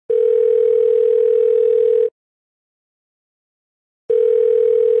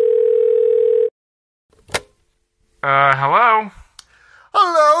Hello?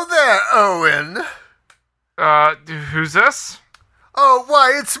 Hello there, Owen. Who's this? Oh,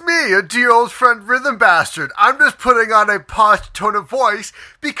 why, it's me, a dear old friend Rhythm Bastard. I'm just putting on a posh tone of voice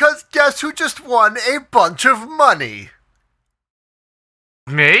because guess who just won a bunch of money?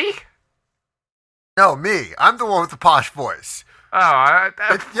 Me? No, me. I'm the one with the posh voice. Oh,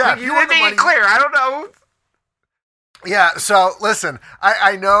 yeah, you didn't make it clear. I don't know. Yeah, so listen,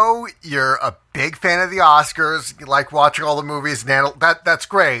 I know you're a big fan of the Oscars. You like watching all the movies. That's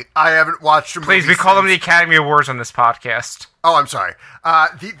great. I haven't watched a movie. Please, we call them the Academy Awards on this podcast. Oh, I'm sorry. I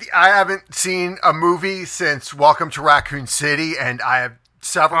haven't seen a movie since Welcome to Raccoon City, and I have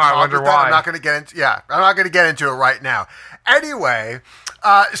several problems with that. I'm not going to get into. Yeah, I'm not going to get into it right now. Anyway,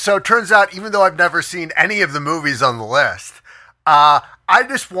 so it turns out, even though I've never seen any of the movies on the list, I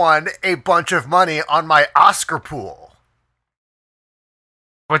just won a bunch of money on my Oscar pool.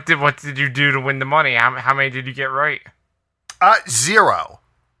 What did you do to win the money? How many did you get right? 0.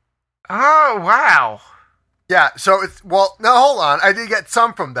 Oh, wow. Yeah, so no, hold on. I did get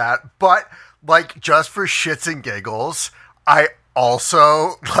some from that, but, just for shits and giggles, I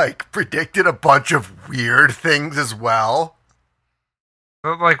also, predicted a bunch of weird things as well.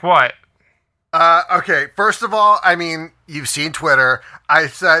 Like what? Okay, first of all, you've seen Twitter. I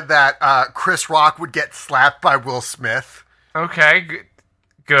said that Chris Rock would get slapped by Will Smith. Okay,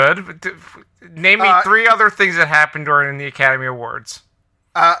 good. Name me 3 other things that happened during the Academy Awards.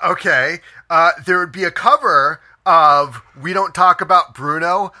 Okay. There would be a cover of We Don't Talk About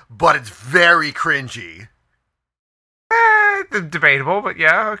Bruno, but it's very cringy. Debatable, but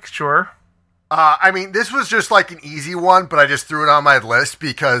yeah, sure. This was just an easy one, but I just threw it on my list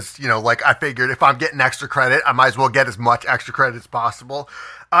because, I figured if I'm getting extra credit, I might as well get as much extra credit as possible.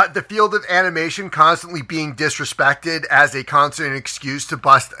 The field of animation constantly being disrespected as a constant excuse to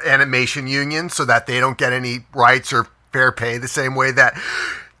bust animation unions so that they don't get any rights or fair pay the same way that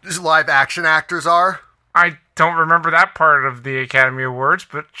live action actors are. I don't remember that part of the Academy Awards,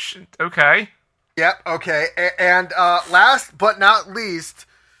 but okay. Yep, okay. And last but not least,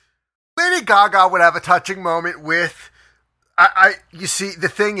 Lady Gaga would have a touching moment with, you see, the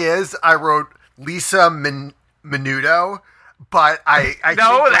thing is, I wrote Lisa Menudo, but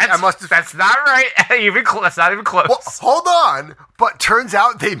that's not right. That's not even close. Well, hold on, but turns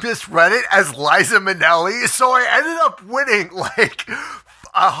out they misread it as Liza Minnelli, so I ended up winning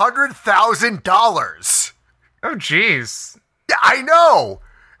 $100,000. Oh, jeez. Yeah, I know.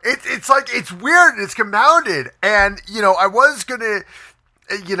 It's weird. It's compounded, and I was gonna,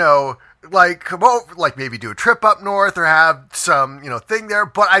 come over, maybe do a trip up north or have some, thing there.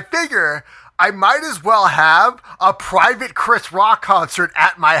 But I figure I might as well have a private Chris Rock concert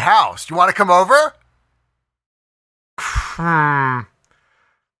at my house. You want to come over?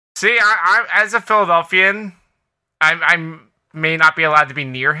 See, I as a Philadelphian, I may not be allowed to be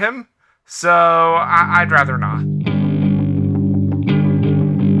near him, so I'd rather not.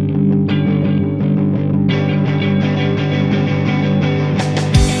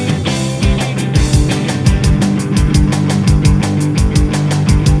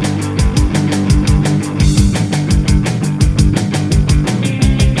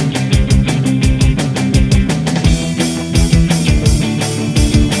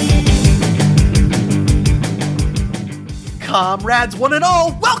 Comrades one and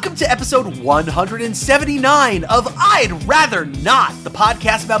all, welcome to episode 179 of I'd Rather Not, the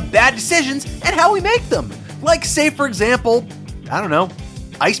podcast about bad decisions and how we make them. Say, for example, I don't know,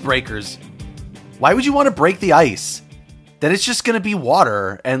 icebreakers. Why would you want to break the ice? Then it's just going to be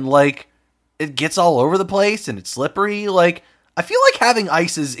water, and, it gets all over the place, and it's slippery. I feel like having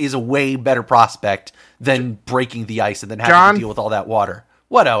ice is a way better prospect than breaking the ice and then having to deal with all that water.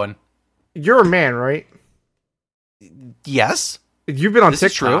 What, Owen? You're a man, right? Yes. You've been on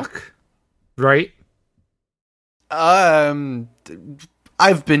TikTok, right? I've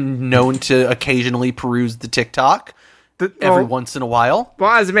been known to occasionally peruse the TikTok every once in a while.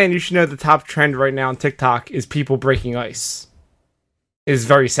 Well, as a man, you should know the top trend right now on TikTok is people breaking ice. It is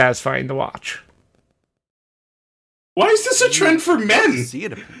very satisfying to watch. Why is this a trend for men? See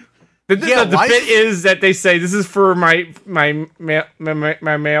it. The bit is that they say this is for my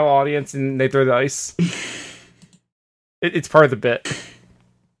male audience, and they throw the ice. It's part of the bit.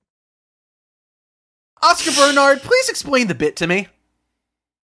 Oscar Bernard, please explain the bit to me.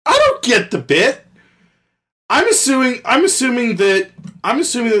 I don't get the bit. I'm assuming that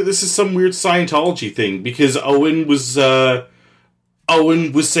this is some weird Scientology thing because Owen was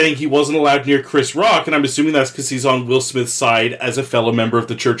saying he wasn't allowed near Chris Rock, and I'm assuming that's because he's on Will Smith's side as a fellow member of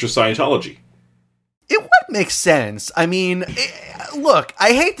the Church of Scientology. It would make sense. Look,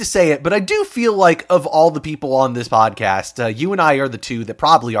 I hate to say it, but I do feel like of all the people on this podcast, you and I are the two that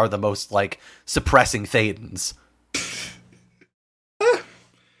probably are the most, like, suppressing Thetans.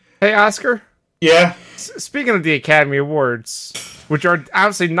 Hey, Oscar? Yeah? Speaking of the Academy Awards, which are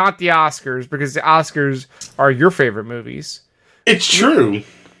obviously not the Oscars, because the Oscars are your favorite movies. It's true.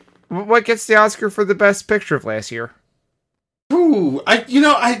 What gets the Oscar for the best picture of last year? Ooh,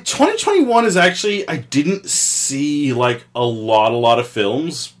 2021 is actually, I didn't see, like, a lot of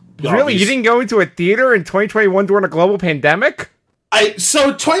films. Really? You didn't go into a theater in 2021 during a global pandemic?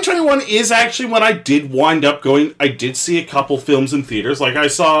 So 2021 is actually when I did wind up going. I did see a couple films in theaters. Like, I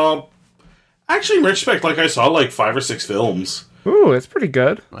saw, actually, in retrospect, like, I saw, like, 5 or 6 films. Ooh, that's pretty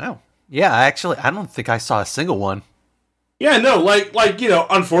good. Wow. Yeah, actually, I don't think I saw a single one. Yeah, no, like,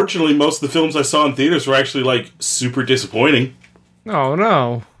 unfortunately, most of the films I saw in theaters were actually, like, super disappointing. Oh,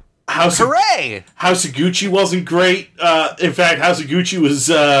 no. Hooray! House of Gucci wasn't great. In fact, House of Gucci was,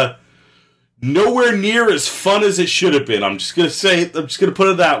 nowhere near as fun as it should have been. I'm just gonna put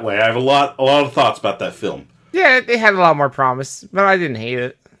it that way. I have a lot of thoughts about that film. Yeah, they had a lot more promise, but I didn't hate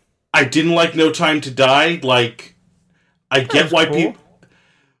it. I didn't like No Time to Die. Like, I get why people...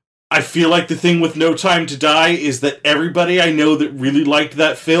 I feel like the thing with No Time to Die is that everybody I know that really liked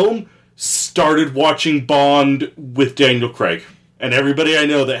that film started watching Bond with Daniel Craig. And everybody I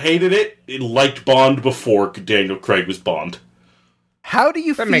know that hated it liked Bond before Daniel Craig was Bond. How do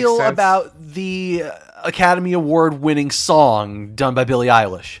you feel about the Academy Award winning song done by Billie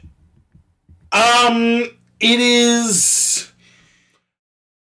Eilish? It is...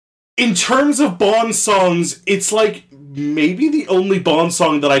 In terms of Bond songs, it's like maybe the only Bond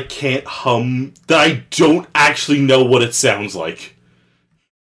song that I can't hum, that I don't actually know what it sounds like.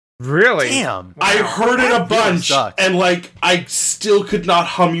 Really? Damn. Wow. I heard it a bunch, and, like, I still could not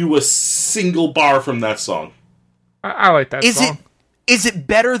hum you a single bar from that song. I like that song. Is it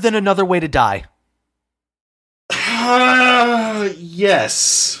better than Another Way to Die?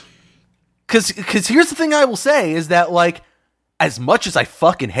 Yes. Because here's the thing I will say, is that, like, as much as I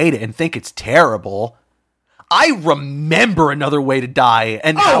fucking hate it and think it's terrible, I remember Another Way to Die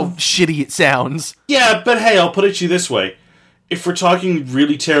and how shitty it sounds. Yeah, but hey, I'll put it to you this way. If we're talking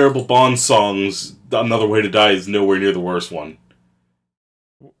really terrible Bond songs, Another Way to Die is nowhere near the worst one.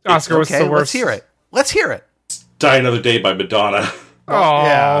 Oscar, what's the worst? Let's hear it. Die Another Day by Madonna.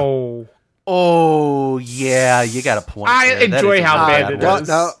 Oh. Yeah. Oh, yeah, you got a point. I enjoy how bad it is.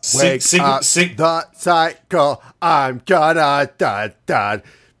 Wake up the cycle. I'm gonna die.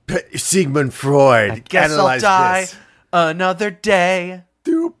 Sigmund Freud. I guess I'll die another day.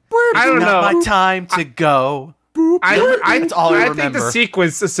 I don't know. Not my time to go. That's all I remember. think the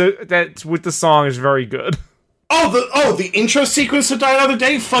sequence that's with the song is very good. The intro sequence to Die Another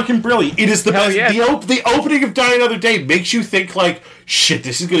Day, fucking brilliant. It is the best. Yeah. The opening of Die Another Day makes you think, like, shit,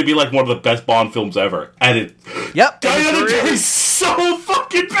 this is going to be like one of the best Bond films ever. And it... Yep. Die Another Day is so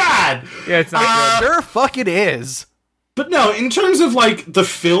fucking bad. Yeah, it's not good. Sure fucking is. But no, in terms of, like, the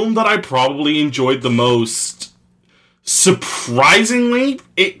film that I probably enjoyed the most, surprisingly,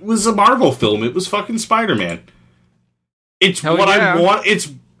 it was a Marvel film. It was fucking Spider-Man. It's I want.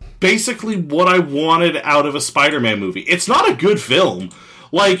 It's basically what I wanted out of a Spider-Man movie. It's not a good film.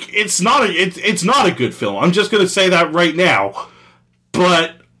 Like, it's not a good film. I'm just gonna say that right now.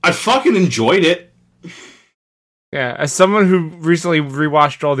 But I fucking enjoyed it. Yeah, as someone who recently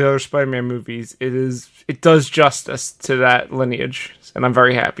rewatched all the other Spider-Man movies, it does justice to that lineage, and I'm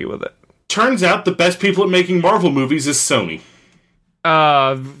very happy with it. Turns out the best people at making Marvel movies is Sony.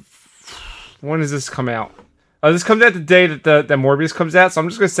 When does this come out? This comes out the day that that Morbius comes out, so I'm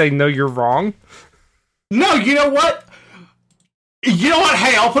just gonna say no, you're wrong. No, you know what?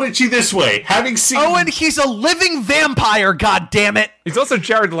 Hey, I'll put it to you this way. Having seen... Owen, he's a living vampire, goddammit! He's also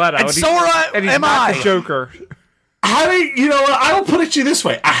Jared Leto. And so am he's not the Joker. I will put it to you this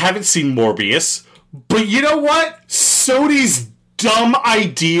way. I haven't seen Morbius, but you know what? Sony's dumb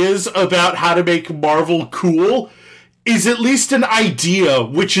ideas about how to make Marvel cool is at least an idea,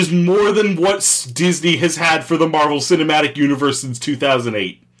 which is more than what Disney has had for the Marvel Cinematic Universe since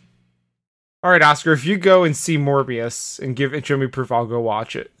 2008. All right, Oscar, if you go and see Morbius and show me proof, I'll go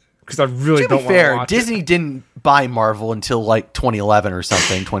watch it. Because I really don't want to watch Disney it. didn't buy Marvel until, like, 2011 or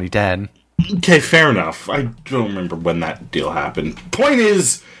something, 2010. Okay, fair enough. I don't remember when that deal happened. Point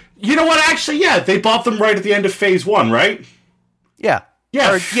is, you know what? Actually, yeah, they bought them right at the end of Phase 1, right? Yeah.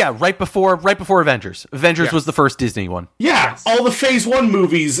 Yeah. Right before Avengers. Avengers was the first Disney one. Yeah, yes. All the Phase 1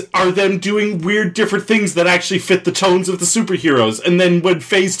 movies are them doing weird different things that actually fit the tones of the superheroes. And then when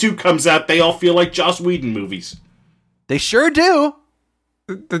Phase 2 comes out, they all feel like Joss Whedon movies. They sure do.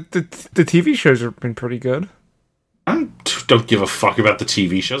 The TV shows have been pretty good. Don't don't give a fuck about the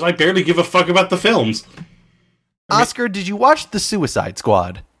TV shows. I barely give a fuck about the films. Oscar, did you watch The Suicide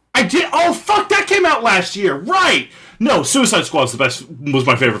Squad? I did. Oh fuck, that came out last year, right? No, Suicide Squad was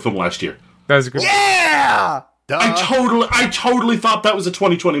my favorite film last year. That was a good. Yeah. Duh. I totally thought that was a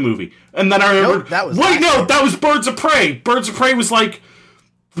 2020 movie, and then I remembered. That was Birds of Prey. Birds of Prey was like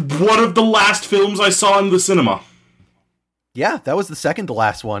one of the last films I saw in the cinema. Yeah, that was the second to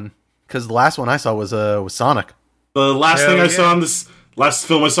last one, because the last one I saw was Sonic. The last last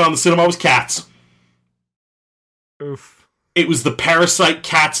film I saw in the cinema was Cats. Oof. It was the Parasite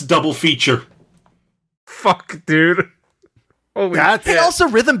Cats double feature. Fuck, dude. Holy shit. And also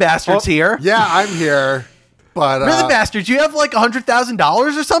Rhythm Bastard's here. Yeah, I'm here. But Rhythm Bastards, you have like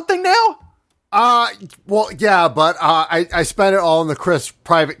 $100,000 or something now? Well, yeah, but I spent it all in the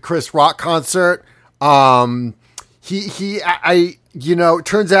private Chris Rock concert. It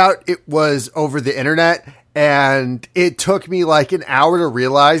turns out it was over the internet, and it took me like an hour to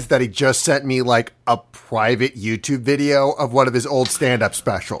realize that he just sent me like a private YouTube video of one of his old stand-up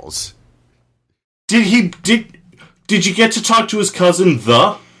specials. Did you get to talk to his cousin,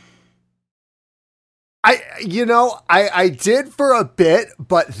 I did for a bit,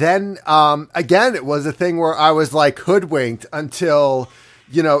 but then, again, it was a thing where I was like hoodwinked until,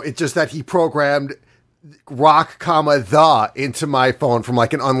 it's just that he programmed rock, the into my phone from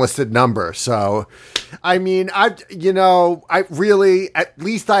like an unlisted number. So, I mean, at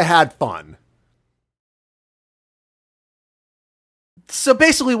least I had fun. So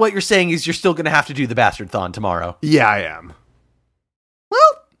basically what you're saying is you're still going to have to do the Bastard-thon tomorrow. Yeah, I am.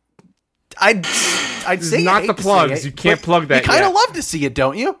 Well, I'd say not the plugs. You can't plug that. You kind of love to see it,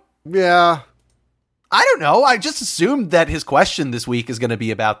 don't you? Yeah. I don't know. I just assumed that his question this week is going to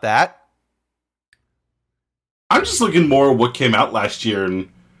be about that. I'm just looking more at what came out last year, and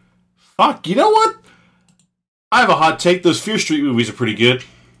fuck, you know what? I have a hot take. Those Fear Street movies are pretty good.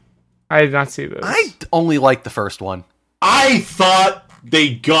 I did not see those. I only liked the first one. I thought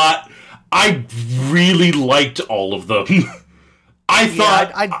I really liked all of them. I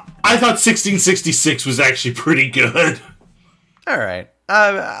thought 1666 was actually pretty good. All right.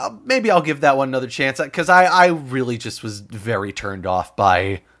 Maybe I'll give that one another chance, because I really just was very turned off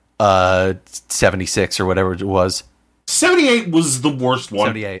by 76 or whatever it was. 78 was the worst one.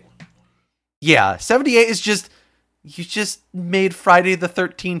 78. Yeah, 78 is just, you just made Friday the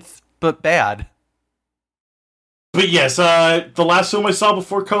 13th but bad. But yes, the last film I saw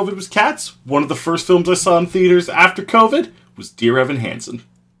before COVID was Cats. One of the first films I saw in theaters after COVID was Dear Evan Hansen.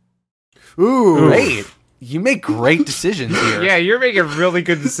 Ooh, great. You make great decisions here. Yeah, you're making really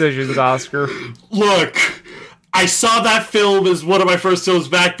good decisions, Oscar. Look, I saw that film as one of my first films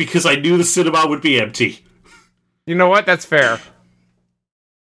back because I knew the cinema would be empty. You know what? That's fair.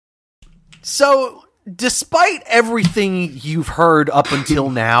 So, despite everything you've heard up until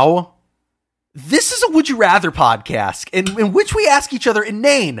now, this is a Would You Rather podcast in which we ask each other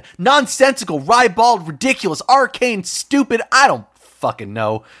inane, nonsensical, ribald, ridiculous, arcane, stupid, I don't fucking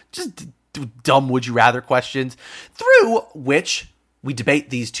know, just dumb Would You Rather questions, through which we debate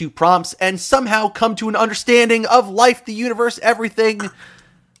these two prompts and somehow come to an understanding of life, the universe, everything.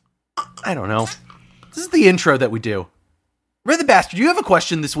 I don't know. This is the intro that we do. Rhythm Bastard, you have a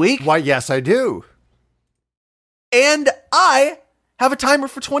question this week. Why, yes, I do. And I have a timer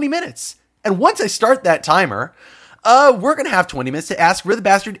for 20 minutes. And once I start that timer, we're going to have 20 minutes to ask Rhythm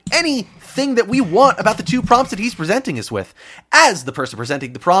Bastard anything that we want about the two prompts that he's presenting us with. As the person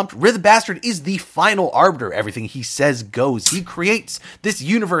presenting the prompt, Rhythm Bastard is the final arbiter. Everything he says goes. He creates this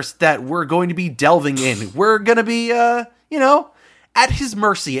universe that we're going to be delving in. We're going to be, at his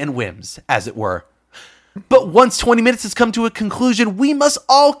mercy and whims, as it were. But once 20 minutes has come to a conclusion, we must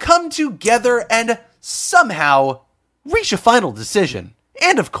all come together and somehow reach a final decision.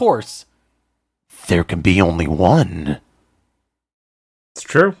 And of course, there can be only one. It's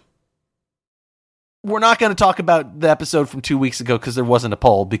true. We're not going to talk about the episode from 2 weeks ago because there wasn't a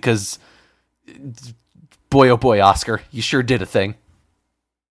poll, because boy, oh boy, Oscar, you sure did a thing.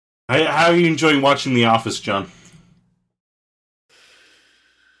 How are you enjoying watching The Office, John?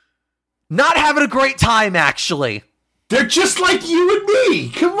 Not having a great time, actually. They're just like you and me.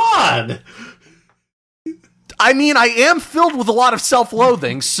 Come on. I mean, I am filled with a lot of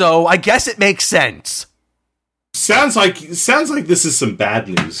self-loathing, so I guess it makes sense. Sounds like this is some bad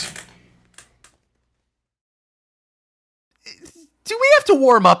news. Do we have to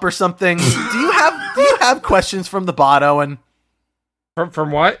warm up or something? Do you have questions from the bot, Owen?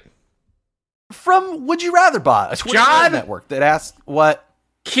 From what? From Would You Rather Bot, a Twitter John? network that asks what?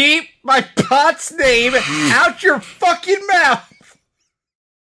 Keep my bot's name out your fucking mouth.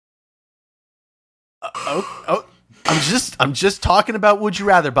 I'm just talking about would you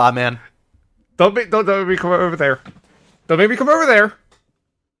rather, Bob man. Don't make me come over there. Don't make me come over there.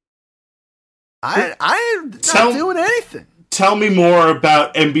 I'm not doing anything. Tell me more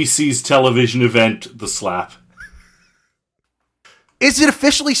about NBC's television event, The Slap. Is it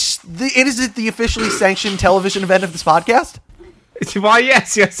the officially sanctioned television event of this podcast? Why,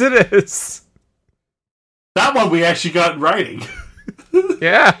 yes, it is. That one we actually got in writing.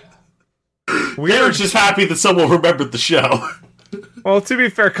 Yeah. We were just happy that someone remembered the show. Well, to be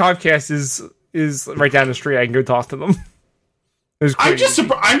fair, Comcast is right down the street. I can go talk to them. I'm just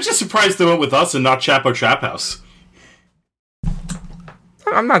surprised they went with us and not Chapo Trap House.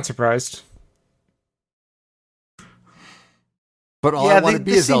 I'm not surprised. But all I want to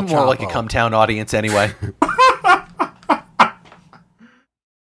be is El Chapo. More like a Come Town audience anyway.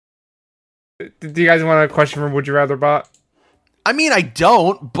 Do you guys want a question from Would You Rather Bot? I mean, I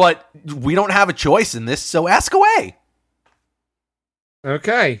don't, but we don't have a choice in this, so ask away.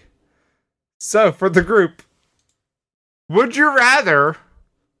 Okay. So, for the group, would you rather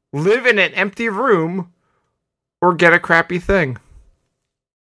live in an empty room or get a crappy thing?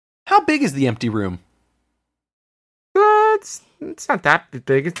 How big is the empty room? It's not that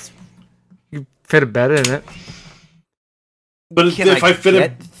big. You fit a bed in it. But if I fit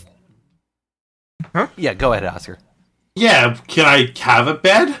a... Huh? Yeah, go ahead, Oscar. Yeah, can I have a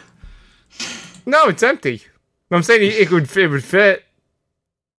bed? No, it's empty. I'm saying it would fit,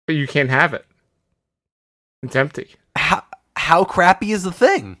 but you can't have it. It's empty. How crappy is the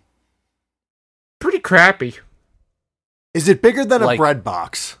thing? Pretty crappy. Is it bigger than a bread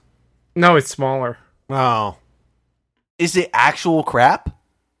box? No, it's smaller. Oh. Is it actual crap?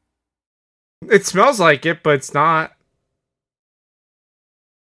 It smells like it, but it's not.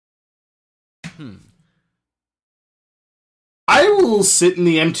 I will sit in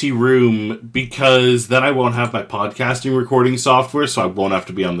the empty room because then I won't have my podcasting recording software, so I won't have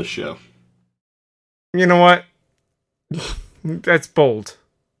to be on the show. You know what? That's bold.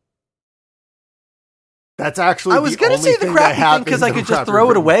 That's actually I was going to say the crappy thing because I could just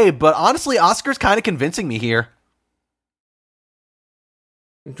throw it away, but honestly, Oscar's kind of convincing me here.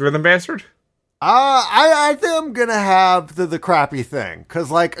 Rhythm Bastard? I think I'm gonna have the crappy thing,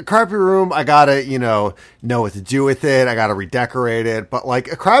 because like a crappy room, I gotta know what to do with it. I gotta redecorate it, but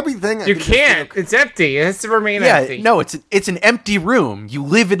like a crappy thing, you can't. It's empty. It has to remain empty. No, it's an empty room. You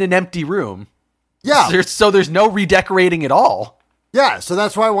live in an empty room. Yeah. So there's no redecorating at all. Yeah. So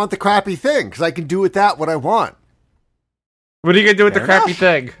that's why I want the crappy thing, because I can do with that what I want. What are you gonna do with the crappy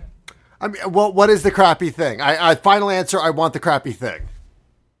thing? I mean, well, what is the crappy thing? I final answer. I want the crappy thing.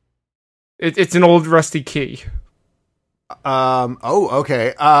 It's an old rusty key. Oh,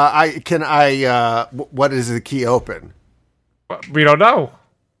 okay. What is the key open? We don't know.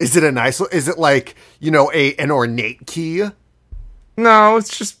 Is it is it like, an ornate key? No,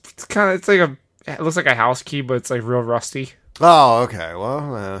 it's it looks like a house key, but it's like real rusty. Oh, okay.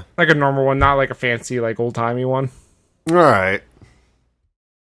 Well, like a normal one, not like a fancy, like old timey one. All right.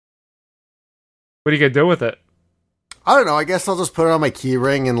 What are you gonna do with it? I don't know. I guess I'll just put it on my key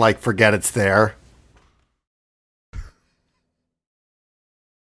ring and like forget it's there.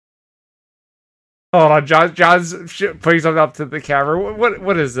 Hold on, John's putting something up to the camera.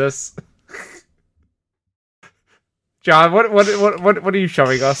 What is this? John, what are you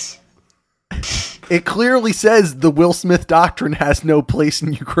showing us? It clearly says the Will Smith doctrine has no place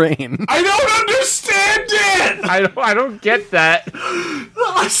in Ukraine. I don't understand it! I don't get that.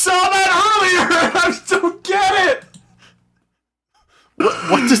 I saw that earlier and I don't get it!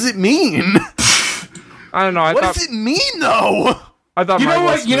 What does it mean? I don't know. What does it mean, though? I thought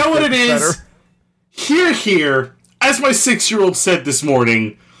you know what it is? Here, as my 6-year-old said this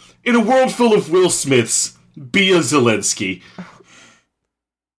morning, in a world full of Will Smiths, be a Zelensky.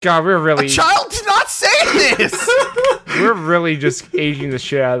 God, we're really... A child did not say this! We're really just aging the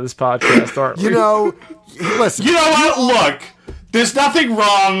shit out of this podcast, aren't we? Listen. You know what? Look, there's nothing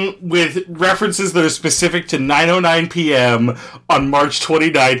wrong with references that are specific to 9:09 p.m. on March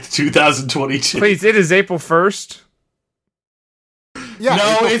 29th, 2022. Please, it is April 1st. Yeah,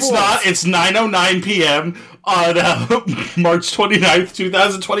 no, it's not. It's 9:09 p.m. on March 29th,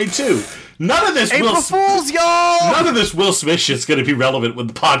 2022. None of this April Fools, y'all! None of this Will Smith shit's going to be relevant when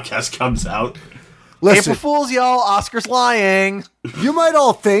the podcast comes out. Listen, April Fools, y'all. Oscar's lying. You might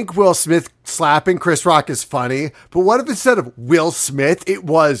all think Will Smith slapping Chris Rock is funny, but what if instead of Will Smith, it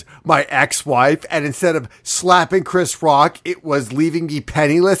was my ex-wife, and instead of slapping Chris Rock, it was leaving me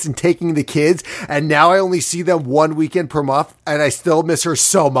penniless and taking the kids, and now I only see them one weekend per month, and I still miss her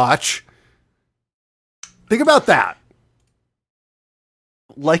so much? Think about that.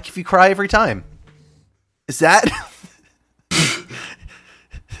 Like if you cry every time. Is that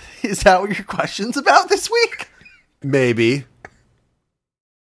Is that what your question's about this week? Maybe.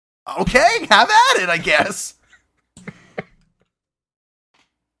 Okay, have at it, I guess.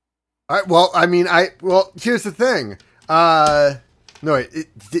 All right, well, I mean, here's the thing. No, wait.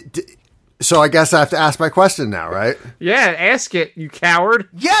 So I guess I have to ask my question now, right? Yeah, ask it, you coward.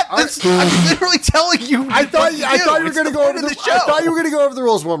 Yeah, I'm literally telling you. I thought you were going to go over the show. I thought you were going to go over the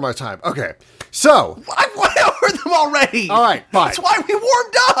rules one more time. Okay, so I went over them already. All right, fine. That's why we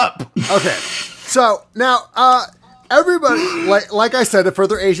warmed up. Okay, so now, everybody, like I said, a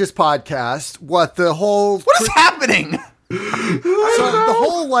Further Asia's podcast. What is happening? So the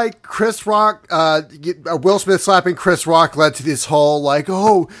whole Chris Rock, Will Smith slapping Chris Rock led to this whole what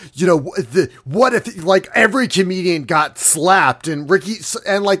if every comedian got slapped and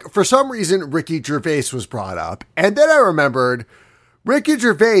for some reason Ricky Gervais was brought up, and then I remembered Ricky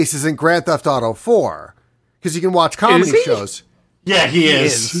Gervais is in Grand Theft Auto 4 because you can watch comedy shows. Yeah, he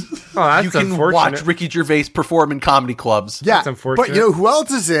is. Oh, that's you can unfortunate. watch Ricky Gervais perform in comedy clubs. Yeah, that's unfortunate. But you know who else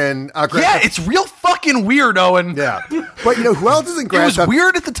is in? It's real fucking weird, Owen. Yeah, but you know who else is in Grand Theft? It was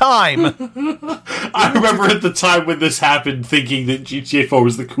weird at the time. I remember at the time when this happened, thinking that GTA 4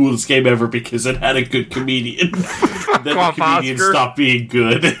 was the coolest game ever because it had a good comedian. Then the comedian stopped being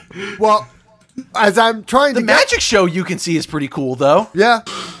good. Well, as I'm trying the magic show you can see is pretty cool, though. Yeah,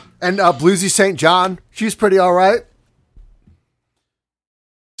 and Bluesy St. John, she's pretty all right.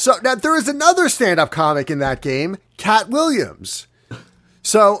 So now there is another stand-up comic in that game, Cat Williams.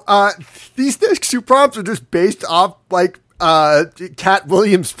 So these next two prompts are just based off Cat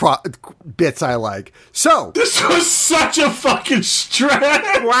Williams bits I like. So this was such a fucking stretch.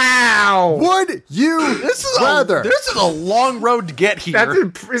 Wow. Would you rather? This is a long road to get here.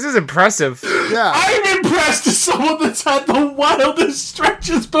 This is impressive. Yeah, I'm impressed as someone that's had the wildest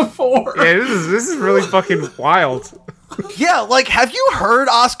stretches before. Yeah, this is really fucking wild. Yeah, have you heard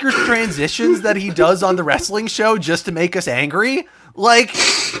Oscar's transitions that he does on the wrestling show just to make us angry?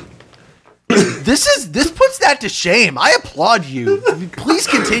 This puts that to shame. I applaud you. Please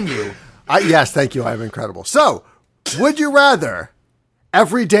continue. Yes, thank you. I'm incredible. So, would you rather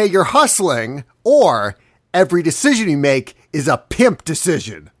every day you're hustling or every decision you make is a pimp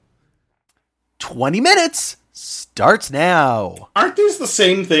decision? 20 minutes starts now. Aren't these the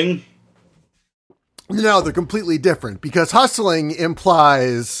same thing? No, they're completely different because hustling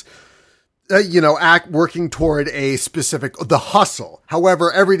implies, working toward a specific, the hustle.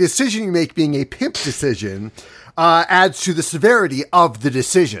 However, every decision you make being a pimp decision adds to the severity of the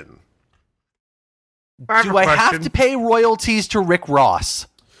decision. Do I have to pay royalties to Rick Ross?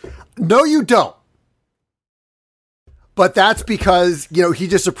 No, you don't. But that's because, he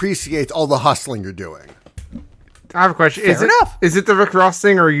just appreciates all the hustling you're doing. I have a question. Fair enough. Is it the Rick Ross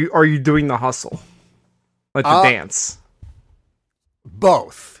thing or are you doing the hustle? Like the dance?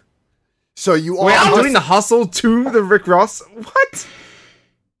 Both. So you are... Wait, I'm doing the hustle to the Rick Ross? What?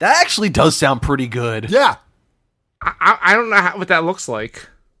 That actually does sound pretty good. Yeah. I don't know what that looks like.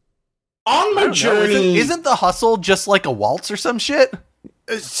 On my journey... Isn't the hustle just like a waltz or some shit?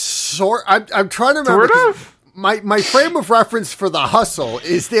 I'm trying to remember... Sort of? My frame of reference for the hustle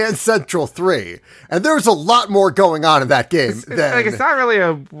is Dance Central 3, and there's a lot more going on in that game. It's not really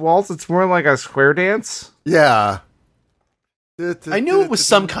a waltz, it's more like a square dance. Yeah. I knew it was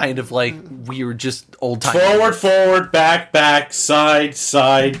some kind of weird, just old time. Forward, back, side,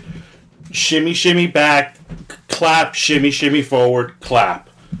 shimmy, back, clap, shimmy, forward, clap.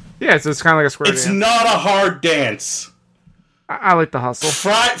 Yeah, so it's kind of like a square dance. It's not a hard dance. I like the hustle.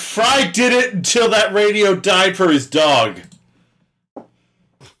 Fry did it until that radio died for his dog.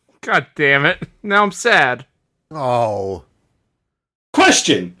 God damn it. Now I'm sad. Oh.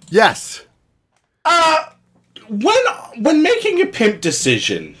 Question. Yes. When making a pimp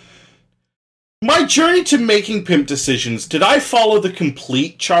decision, my journey to making pimp decisions, did I follow the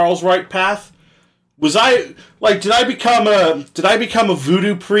complete Charles Wright path? Was I did I become a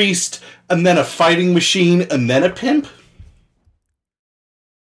voodoo priest and then a fighting machine and then a pimp?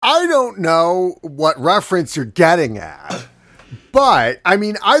 I don't know what reference you're getting at, but I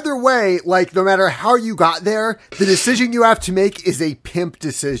mean, either way, no matter how you got there, the decision you have to make is a pimp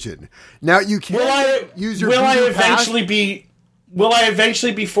decision. Now you can't use your. Will I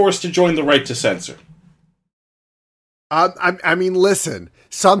eventually be forced to join the right to censor? I mean, listen.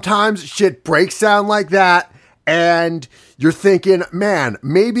 Sometimes shit breaks down like that, and you're thinking, man,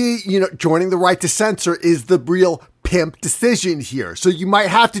 maybe joining the right to censor is the real pimp decision here. So you might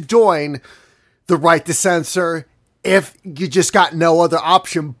have to join the right to censor if you just got no other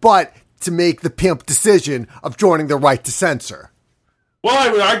option but to make the pimp decision of joining the right to censor. Well,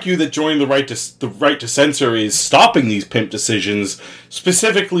 I would argue that joining the right to censor is stopping these pimp decisions,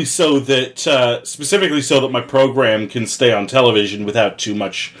 specifically so that my program can stay on television without too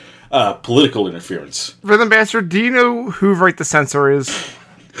much political interference. Rhythm Bastard, do you know who Right to Censor is?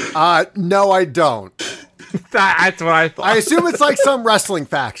 No, I don't. That's what I thought. I assume it's like some wrestling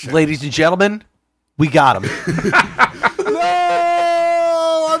faction. Ladies and gentlemen, we got him.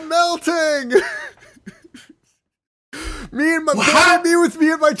 No, I'm melting. Me and my 20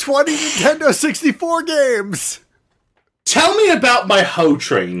 Nintendo 64 games. Tell me about my hoe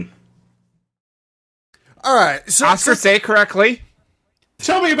train. All right, so Oscar, say it correctly.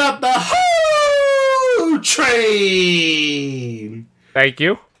 Tell me about the hoe train. Thank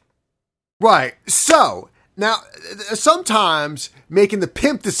you. Right, so now sometimes making the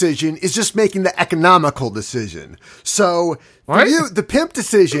pimp decision is just making the economical decision. So for you, the pimp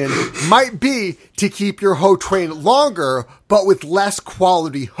decision might be to keep your hoe train longer, but with less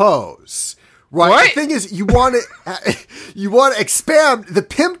quality hoes. Right. What? The thing is, you want to expand the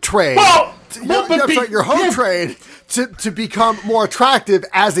pimp train. Your hoe train to become more attractive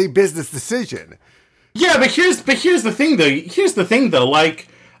as a business decision. Yeah, but here's the thing though. Like,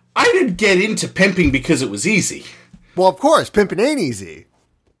 I didn't get into pimping because it was easy. Well, of course, pimping ain't easy.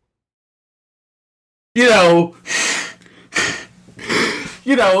 You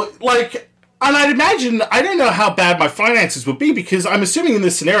know, like, and I'd imagine, I don't know how bad my finances would be, because I'm assuming in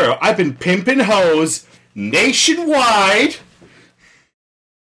this scenario, I've been pimping hoes nationwide.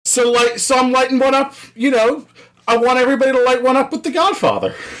 So I'm lighting one up, I want everybody to light one up with The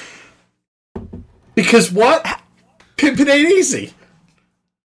Godfather. Because what? Pimping ain't easy.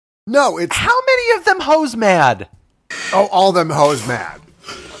 No, it's... How many of them hoes mad? Oh, all them hoes mad.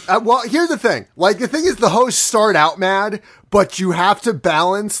 Well, here's the thing. Like, the thing is, the hoes start out mad, but you have to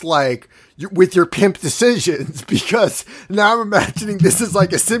balance, like, with your pimp decisions, because now I'm imagining this is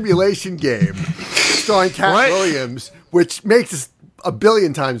like a simulation game starring Cat Williams, which makes this a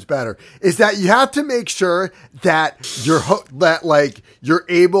billion times better, is that you have to make sure that you're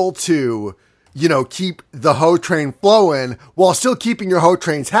able to, keep the hoe train flowing while still keeping your hoe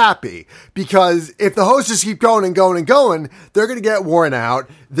trains happy. Because if the hoes just keep going and going and going, they're going to get worn out.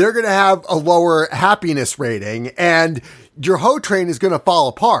 They're going to have a lower happiness rating, and your hoe train is going to fall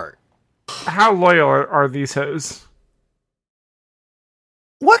apart. How loyal are these hoes?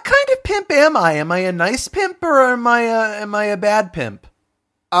 What kind of pimp am I? Am I a nice pimp or am I a bad pimp?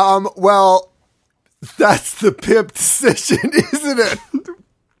 Well, that's the pimp decision, isn't it?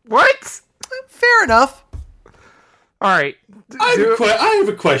 What? Fair enough. All right. I have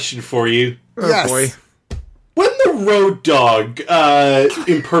a question for you. Yes. Oh boy. When the Road Dogg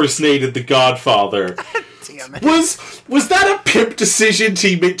impersonated The Godfather, Damn it. was that a pimp decision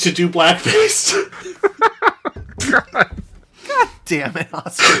to do blackface? God. Damn it,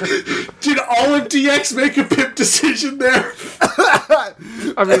 Oscar. Did all of DX make a pimp decision there? I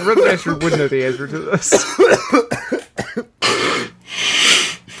mean, Rhythm Master would know the answer to this.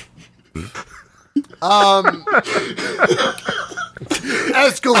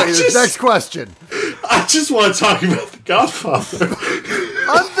 Escalators. Next question. I just want to talk about The Godfather.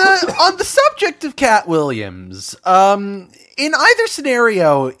 On the subject of Cat Williams, in either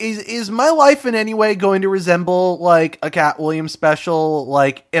scenario, is my life in any way going to resemble like a Cat Williams special?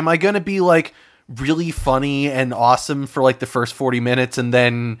 Like, am I going to be like really funny and awesome for like the first 40 minutes, and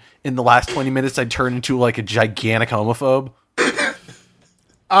then in the last 20 minutes I turn into like a gigantic homophobe?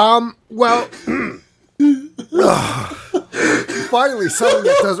 Well, finally something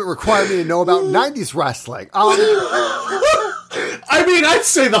that doesn't require me to know about 90s wrestling. I mean, I'd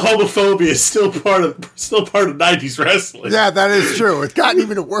say the homophobia is still part of 90s wrestling. Yeah, that is true. It's gotten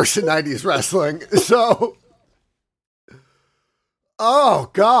even worse in 90s wrestling. So,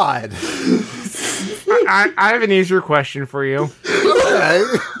 oh God, I have an easier question for you. Okay.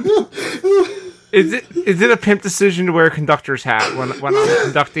 Is it a pimp decision to wear a conductor's hat when I'm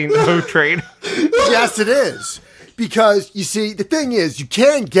conducting the hoe train? Yes, it is. Because, you see, the thing is, you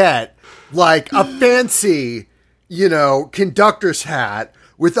can get, like, a fancy, conductor's hat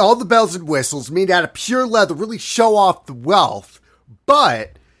with all the bells and whistles made out of pure leather, really show off the wealth.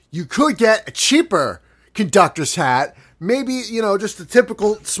 But you could get a cheaper conductor's hat, maybe, just a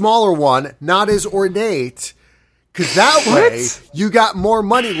typical smaller one, not as ornate, because that way you got more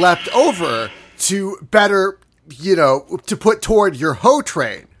money left over to better, to put toward your hoe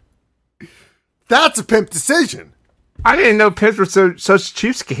train. That's a pimp decision. I didn't know pimps were such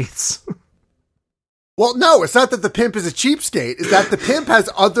cheapskates. Well, no, it's not that the pimp is a cheapskate. It's that the pimp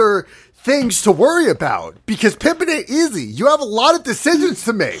has other things to worry about. Because pimping ain't easy. You have a lot of decisions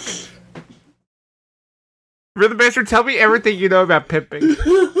to make. Rhythmaster, tell me everything you know about pimping.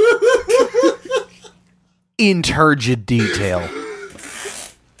 In turgid detail.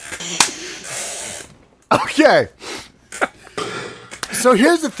 Okay. So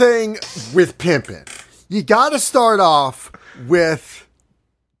here's the thing with pimping. You got to start off with...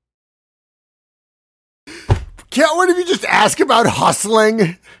 Can't one of you just ask about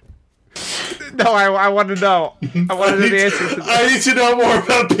hustling? No, I want to know. I want to know the answer to this. I need to know more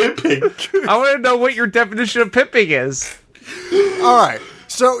about pimping. I want to know what your definition of pimping is. All right.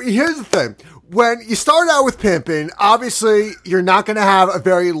 So here's the thing. When you start out with pimping, obviously you're not going to have a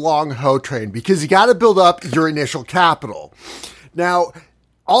very long hoe train because you got to build up your initial capital. Now,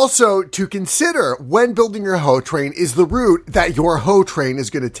 also to consider when building your hoe train is the route that your hoe train is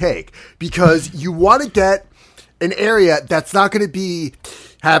going to take, because you want to get an area that's not going to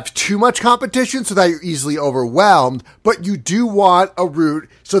have too much competition so that you're easily overwhelmed, but you do want a route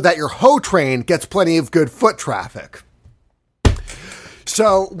so that your hoe train gets plenty of good foot traffic.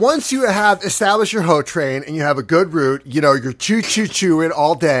 So once you have established your hoe train and you have a good route, you're choo-choo-chooing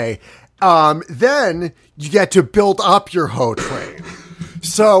all day, then you get to build up your hoe train.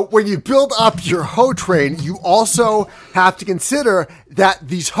 So when you build up your hoe train, you also have to consider that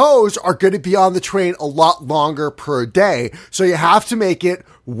these hoes are going to be on the train a lot longer per day. So you have to make it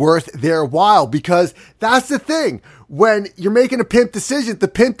worth their while, because that's the thing. When you're making a pimp decision, the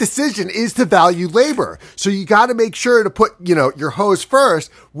pimp decision is to value labor. So you got to make sure to put, your hoes first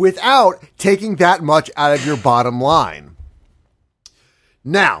without taking that much out of your bottom line.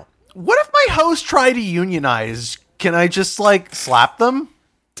 Now, what if my hoes try to unionize? Can I just slap them?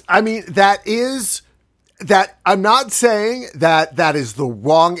 I mean, I'm not saying that is the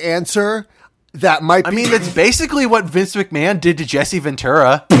wrong answer. That might be. I mean, that's basically what Vince McMahon did to Jesse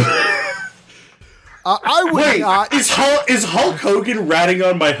Ventura. I would not. Is Hulk Hogan ratting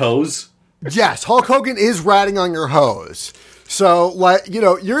on my hose? Yes, Hulk Hogan is ratting on your hose. So,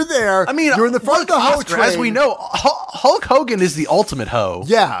 you're there. I mean, you're in the front of the hoe Oscar, train. as we know, Hulk Hogan is the ultimate hoe.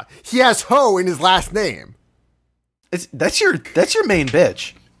 Yeah, he has hoe in his last name. That's your main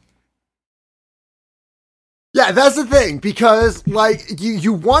bitch. Yeah, that's the thing, because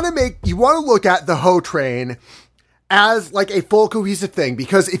you want to look at the hoe train as a full cohesive thing,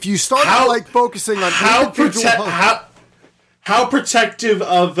 because if you start focusing on how protective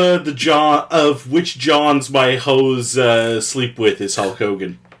of of which Johns my hoes sleep with is Hulk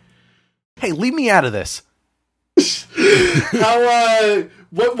Hogan? Hey, leave me out of this.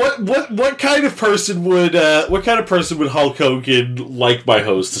 What kind of person would Hulk Hogan like my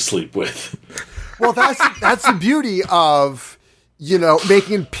hoes to sleep with? Well, that's the beauty of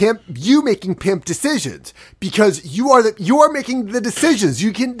making pimp decisions, because you are making the decisions.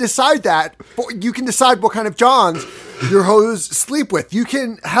 You can decide that. You can decide what kind of Johns your hoes sleep with. You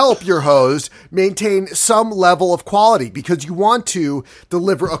can help your hoes maintain some level of quality, because you want to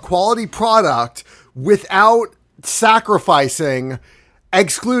deliver a quality product without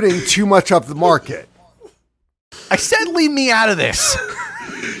excluding too much of the market. I said leave me out of this.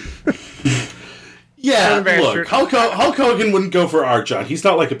 Yeah, look, Hulk Hogan wouldn't go for our John. He's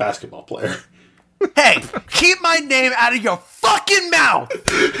not like a basketball player. Hey, keep my name out of your fucking mouth!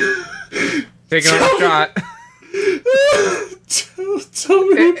 Taking a shot.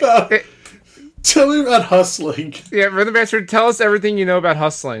 Tell me about hustling. Yeah, Rhythmaster, tell us everything you know about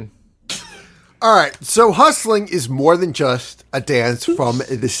hustling. All right, so hustling is more than just a dance from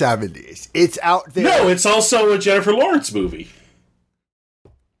the 70s. It's out there. No, it's also a Jennifer Lawrence movie.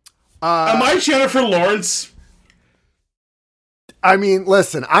 Am I Jennifer Lawrence? I mean,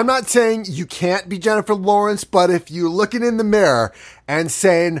 listen, I'm not saying you can't be Jennifer Lawrence, but if you're looking in the mirror and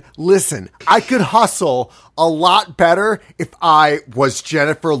saying, listen, I could hustle a lot better if I was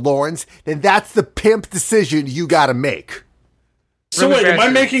Jennifer Lawrence, then that's the pimp decision you got to make. So wait, am I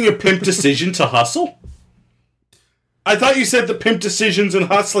making a pimp decision to hustle? I thought you said the pimp decisions and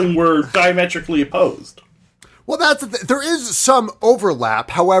hustling were diametrically opposed. Well, there is some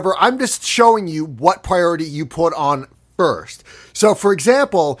overlap. However, I'm just showing you what priority you put on first. So, for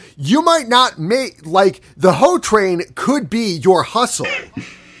example, you might not make, the hoe train could be your hustle.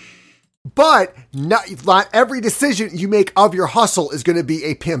 But not every decision you make of your hustle is going to be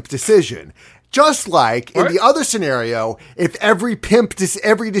a pimp decision. Just like in the other scenario, if every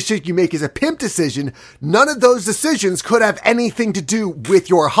decision you make is a pimp decision, none of those decisions could have anything to do with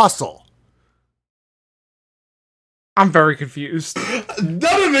your hustle. I'm very confused.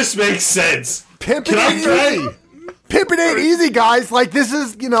 None of this makes sense. Pimping ain't easy. Pimping ain't easy, guys. This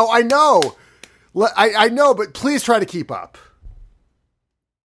is, I know. I know, but please try to keep up.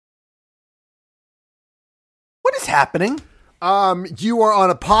 What is happening? You are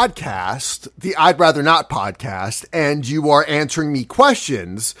on a podcast, the I'd Rather Not podcast, and you are answering me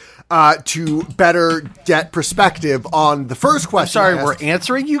questions to better get perspective on the first question. I'm sorry, we're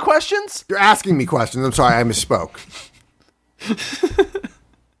answering you questions? You're asking me questions. I'm sorry, I misspoke.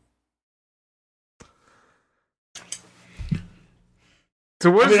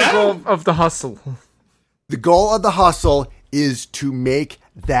 So what's the goal of the hustle? The goal of the hustle is to make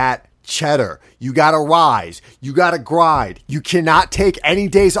that cheddar. You gotta rise. You gotta grind. You cannot take any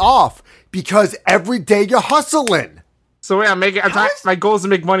days off because every day you're hustling. So wait, my goal is to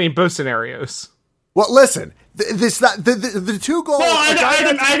make money in both scenarios. Well, listen, the two goals.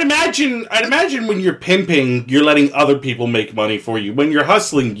 Well, I'd imagine when you're pimping, you're letting other people make money for you. When you're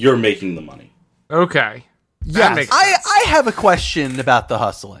hustling, you're making the money. Okay. Yes. I have a question about the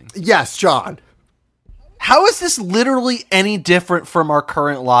hustling. Yes, John. How is this literally any different from our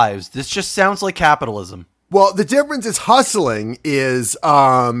current lives? This just sounds like capitalism. Well, the difference is hustling is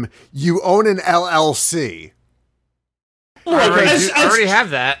you own an LLC. I already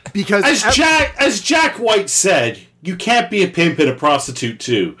have that. Because as Jack White said, you can't be a pimp and a prostitute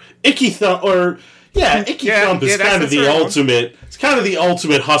too. Icky Thump is kind of the ultimate. It's kind of the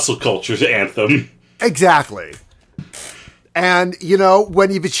ultimate hustle culture anthem. Exactly. And, you know,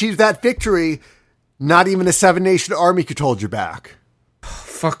 when you've achieved that victory, not even a 7-nation army could hold you back.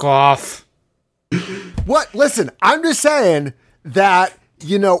 Fuck off. What? Listen, I'm just saying that,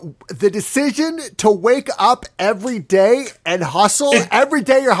 you know, the decision to wake up every day and hustle, every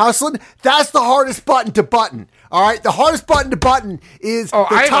day you're hustling, that's the hardest button to button. All right? The hardest button to button is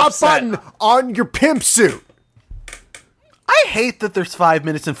the top button on your pimp suit. I hate that there's 5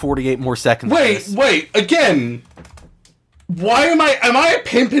 minutes and 48 more seconds. Wait, again. Why am I a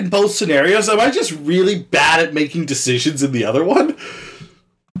pimp in both scenarios? Am I just really bad at making decisions in the other one?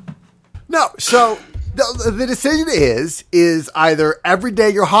 No, so the decision is either every day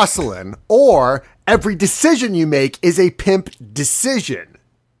you're hustling or every decision you make is a pimp decision.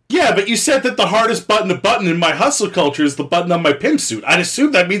 Yeah, but you said that the hardest button to button in my hustle culture is the button on my pimp suit. I'd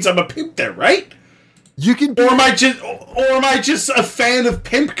assume that means I'm a pimp there, right? You can be, or am I just a fan of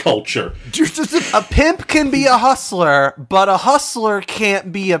pimp culture? A pimp can be a hustler, but a hustler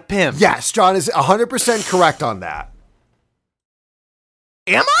can't be a pimp. Yes, John is 100% correct on that.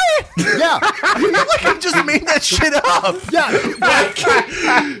 Am I? Yeah. I feel like I just made that shit up. Yeah.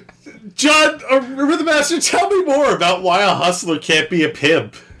 John, Rhythmaster, tell me more about why a hustler can't be a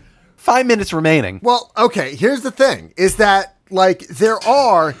pimp. 5 minutes remaining. Well, okay, here's the thing, is that, like, there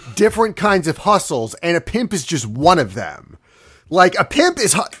are different kinds of hustles, and a pimp is just one of them. Like, a pimp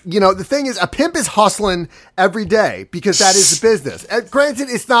is, you know, the thing is, a pimp is hustling every day, because that is the business. And granted,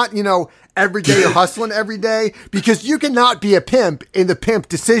 it's not, you know, every day you're hustling every day, because you cannot be a pimp in the pimp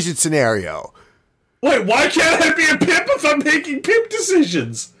decision scenario. Wait, why can't I be a pimp if I'm making pimp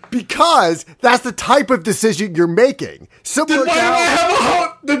decisions? Because that's the type of decision you're making. Then why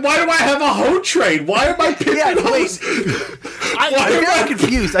do I have a hoe trade? Why am I pimping hoes? I'm very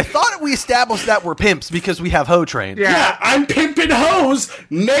confused. I thought we established that we're pimps because we have hoe train. Yeah, I'm pimping hoes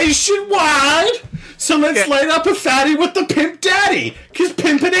nationwide. So let's light up a fatty with the pimp daddy, because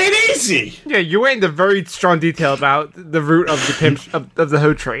pimping ain't easy. Yeah, you went into very strong detail about the root of the pimp of the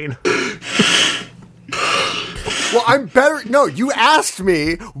hoe train. Well, I'm better. No, you asked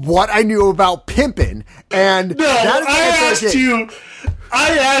me what I knew about pimping, and I asked you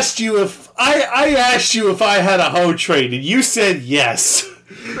if I had a hoe trade, and you said yes.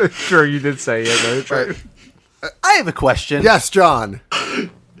 Sure, you did say yes. Right. I have a question. Yes, John.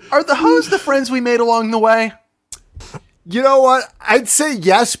 Are the hoes the friends we made along the way? You know what? I'd say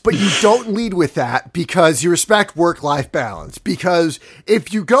yes, but you don't lead with that because you respect work-life balance. Because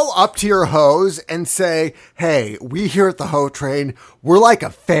if you go up to your hoes and say, hey, we here at the hoe train, we're like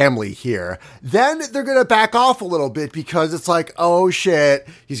a family here, then they're going to back off a little bit because it's like, oh shit,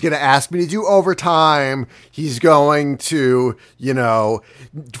 he's going to ask me to do overtime. He's going to, you know,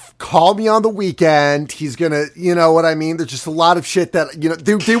 call me on the weekend. He's going to, you know what I mean? There's just a lot of shit that, you know,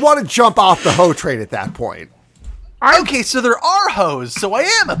 they want to jump off the hoe train at that point. Okay, so there are hoes, so I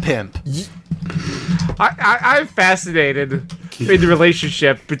am a pimp. I'm fascinated in the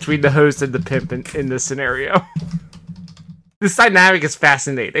relationship between the host and the pimp in this scenario. This dynamic is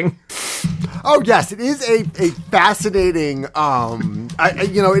fascinating. Oh yes, it is a fascinating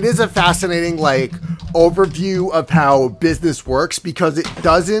it is a fascinating like overview of how business works because it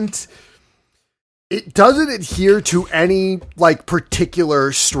doesn't adhere to any like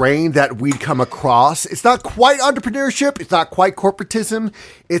particular strain that we'd come across. It's not quite entrepreneurship. It's not quite corporatism.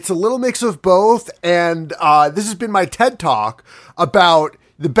 It's a little mix of both. And this has been my TED Talk about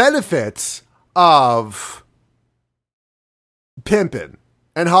the benefits of pimping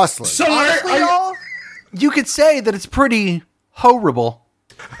and hustling. So Honestly, y'all, you could say that it's pretty horrible.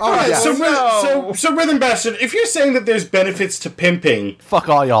 Oh, Right, yeah. so Rhythm Bastard, if you're saying that there's benefits to pimping, Fuck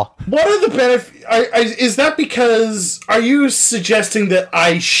all y'all. what are the benefits? Is that because, are you suggesting that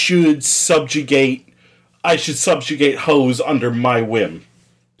I should subjugate hoes under my whim?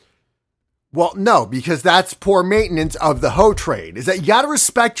 Well, no, because that's poor maintenance of the hoe trade. Is that you got to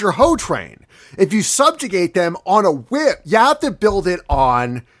respect your hoe train. If you subjugate them on a whip, you have to build it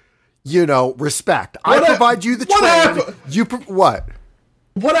on, respect. I provide you the train. What?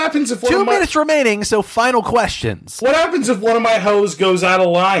 What happens if 2 minutes remaining, so final questions. What happens if one of my hoes goes out of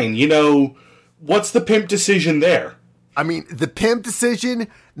line? What's the pimp decision there? I mean, the pimp decision,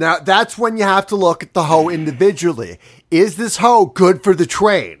 now that's when you have to look at the hoe individually. Is this hoe good for the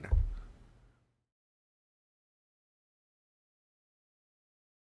train?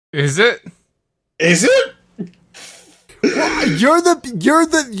 Is it? Is it? You're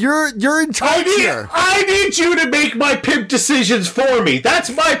in charge here. I need you to make my pimp decisions for me. That's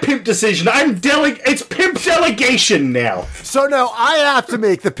my pimp decision. It's pimp delegation now. So now I have to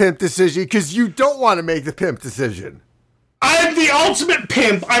make the pimp decision because you don't want to make the pimp decision. I'm the ultimate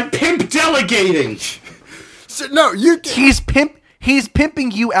pimp. I'm pimp delegating. So no, He's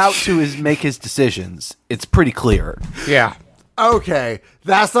pimping you out to make his decisions. It's pretty clear. Yeah. Okay,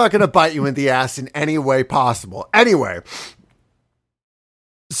 that's not going to bite you in the ass in any way possible. Anyway,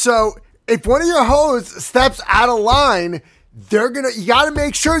 so if one of your hoes steps out of line, you got to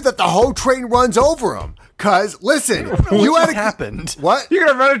make sure that the whole train runs over them. Cause listen, happened. What? You're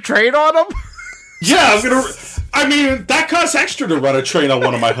gonna run a train on them? Yeah, that costs extra to run a train on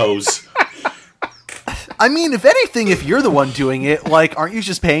one of my hoes. I mean, if anything, if you're the one doing it, aren't you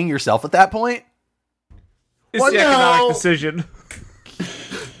just paying yourself at that point? It's the economic decision.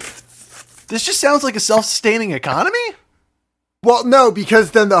 This just sounds like a self-sustaining economy? Well, no,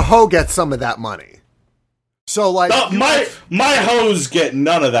 because then the hoe gets some of that money. So my hoes get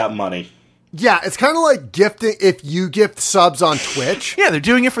none of that money. Yeah, it's kind of like gifting if you gift subs on Twitch. Yeah, they're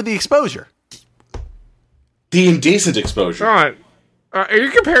doing it for the exposure. The indecent exposure. All right. Are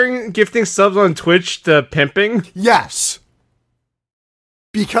you comparing gifting subs on Twitch to pimping? Yes.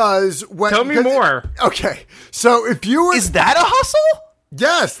 Because Tell me more. Okay, so if you were... Is that a hustle?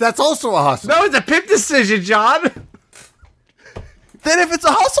 Yes, that's also a hustle. No, it's a pimp decision, John. Then if it's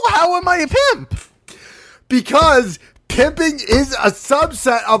a hustle, how am I a pimp? Because pimping is a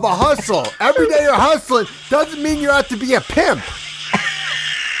subset of a hustle. Every day you're hustling doesn't mean you have to be a pimp. Piece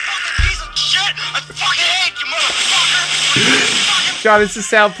of shit! I fucking hate you, motherfucker! John, it's the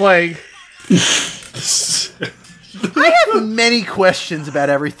sound playing. I have many questions about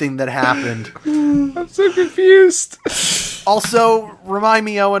everything that happened. I'm so confused. Also, remind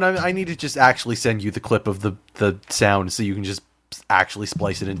me, Owen, I need to just actually send you the clip of the sound so you can just actually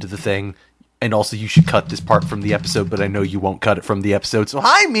splice it into the thing. And also, you should cut this part from the episode, but I know you won't cut it from the episode. So,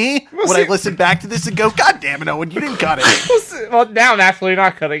 hi, me! When I listen back to this and go, God damn it, Owen, you didn't cut it. Well, now I'm absolutely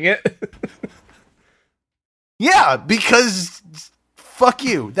not cutting it. Yeah, because fuck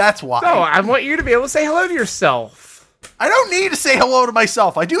you. That's why. No, I want you to be able to say hello to yourself. I don't need to say hello to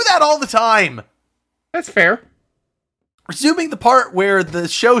myself. I do that all the time. That's fair. Resuming the part where the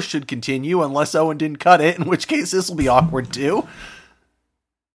show should continue, unless Owen didn't cut it, in which case this will be awkward too.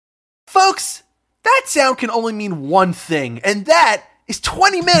 Folks, that sound can only mean one thing, and that is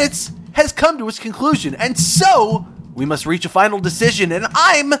 20 minutes has come to its conclusion, and so we must reach a final decision, and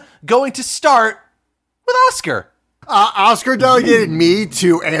I'm going to start with Oscar. Oscar delegated me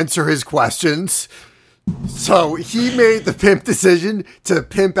to answer his questions. So he made the pimp decision to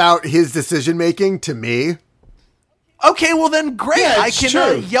pimp out his decision making to me. Okay, well then, great. Yeah, I it's can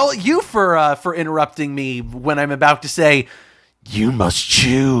true. yell at you for interrupting me when I'm about to say, you must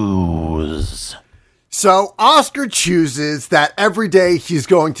choose. So Oscar chooses that every day he's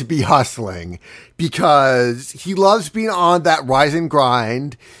going to be hustling because he loves being on that rise and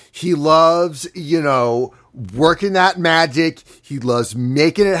grind. He loves, working that magic. He loves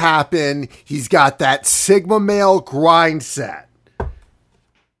making it happen. He's got that Sigma male grind set.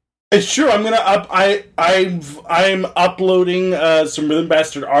 It's true. I'm uploading some Rhythm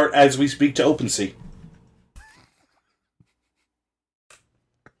Bastard art as we speak to OpenSea.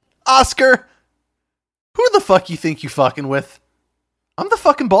 Oscar, who the fuck you think you fucking with? I'm the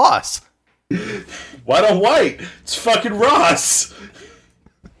fucking boss. White on white. It's fucking Ross.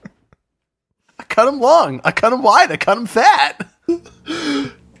 I cut him long. I cut him wide. I cut him fat.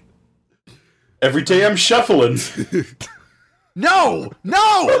 Every day I'm shuffling. No! You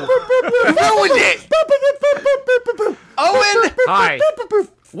ruined it! Owen! Hi.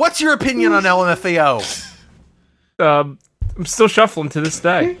 What's your opinion on LMFAO? I'm still shuffling to this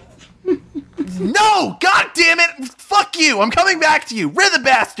day. No! God damn it! Fuck you! I'm coming back to you! Rhythm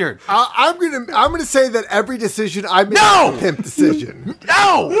bastard! I'm gonna say that every decision I make No! is a pimp decision.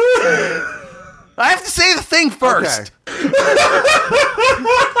 No! I have to say the thing first. Okay.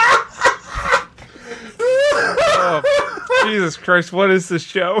 Oh, Jesus Christ, what is this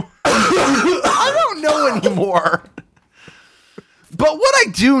show? I don't know anymore. But what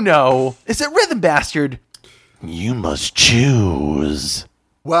I do know is that Rhythm Bastard, you must choose.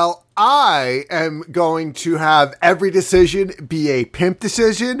 Well, I am going to have every decision be a pimp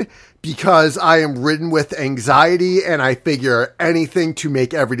decision because I am ridden with anxiety and I figure anything to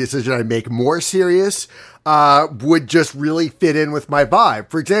make every decision I make more serious would just really fit in with my vibe.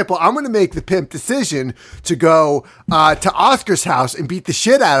 For example, I'm going to make the pimp decision to go to Oscar's house and beat the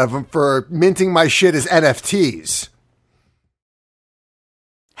shit out of him for minting my shit as NFTs.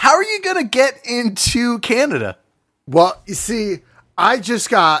 How are you going to get into Canada? Well, you see, I just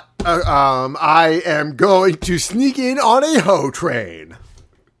got, I am going to sneak in on a hoe train.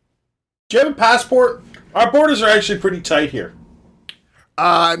 Do you have a passport? Our borders are actually pretty tight here.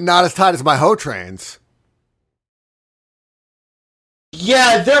 Not as tight as my hoe trains.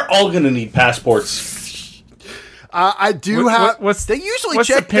 Yeah, they're all going to need passports. I do have. They usually what's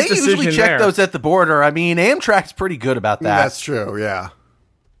check. the pimp They usually decision check there? those at the border. I mean, Amtrak's pretty good about that. That's true, yeah.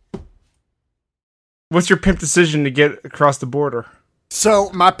 What's your pimp decision to get across the border? So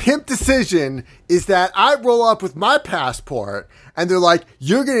my pimp decision is that I roll up with my passport and they're like,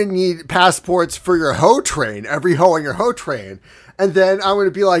 you're going to need passports for your hoe train, every hoe on your hoe train. And then I'm going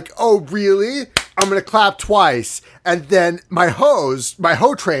to be like, oh, really? I'm going to clap twice. And then my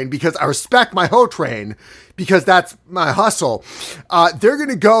hoe train, because I respect my hoe train, because that's my hustle, they're going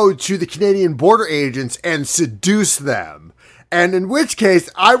to go to the Canadian border agents and seduce them. And in which case,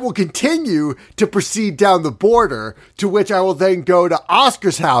 I will continue to proceed down the border, to which I will then go to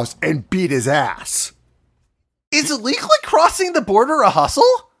Oscar's house and beat his ass. Is illegally crossing the border a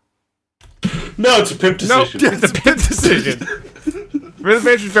hustle? No, it's a pimp decision. No, it's a pimp decision. Rhythm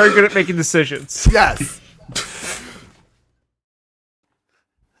Bastard is very good at making decisions. Yes.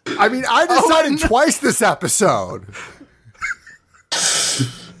 I mean, I decided twice this episode.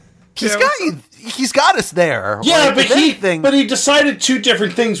 He's got us there. Yeah, Like, but he decided two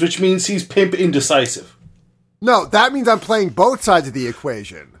different things, which means he's pimp indecisive. No, that means I'm playing both sides of the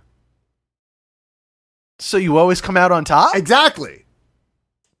equation. So you always come out on top? Exactly.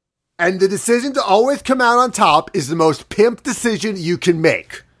 And the decision to always come out on top is the most pimp decision you can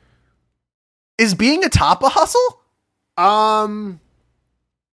make. Is being a top a hustle? I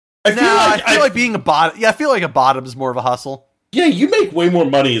feel like being a bottom. Yeah, I feel like a bottom is more of a hustle. Yeah, you make way more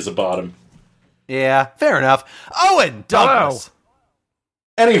money as a bottom. Yeah, fair enough. Owen Douglas.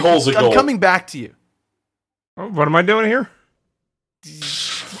 Any holes a goal. I'm coming back to you. What am I doing here?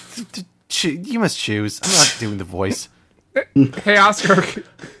 You must choose. I'm not doing the voice. Hey, Oscar.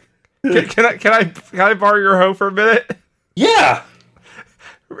 Can I borrow your hoe for a minute? Yeah.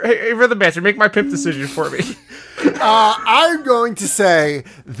 Hey, Rhythm Bastard, make my pimp decision for me. I'm going to say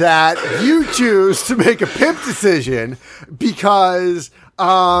that you choose to make a pimp decision because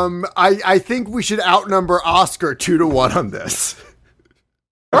I think we should outnumber Oscar 2-1 on this.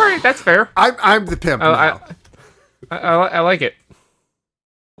 All right, that's fair. I'm the pimp now. I like it.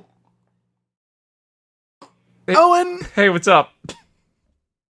 Owen, Hey, what's up?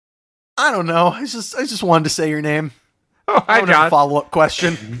 I don't know. I just wanted to say your name. Oh, hi, I don't have a John. follow-up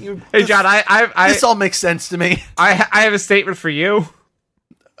question. Hey, John. This all makes sense to me. I have a statement for you.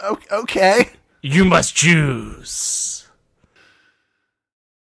 Okay. You must choose.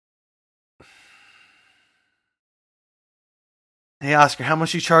 Hey, Oscar, how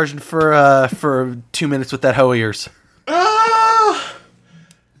much are you charging for 2 minutes with that hoe of yours? How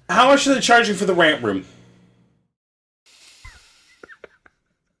much are they charging for the rant room?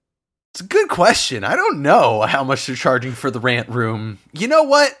 It's a good question. I don't know how much they're charging for the rant room. You know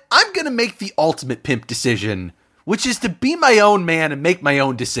what? I'm going to make the ultimate pimp decision, which is to be my own man and make my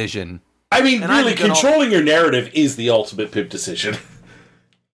own decision. I mean, And really, I'm gonna- controlling your narrative is the ultimate pimp decision.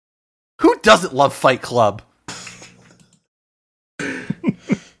 Who doesn't love Fight Club?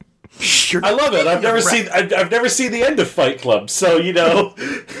 I love it. I've never seen the end of Fight Club, so you know.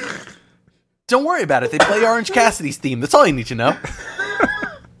 Don't worry about it. They play Orange Cassidy's theme. That's all you need to know.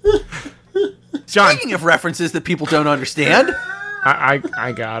 John, Speaking of references that people don't understand.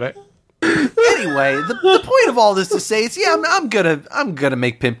 I got it. Anyway, the point of all this to say is, yeah, I'm gonna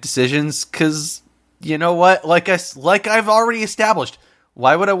make pimp decisions because you know what? Like I've already established.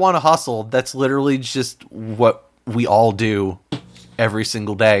 Why would I want to hustle? That's literally just what we all do every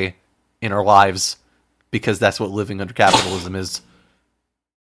single day in our lives. because that's what living under capitalism is.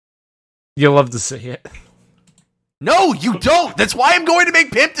 You'll love to see it. No, you don't. That's why I'm going to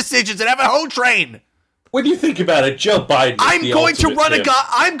make pimp decisions and have a hoe train. When you think about it, Joe Biden.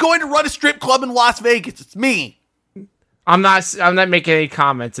 I'm going to run a strip club in Las Vegas. It's me. I'm not making any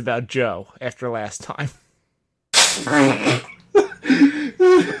comments about Joe after last time.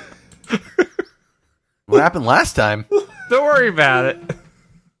 What happened last time? Don't worry about it.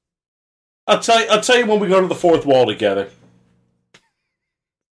 I'll tell you when we go to the fourth wall together.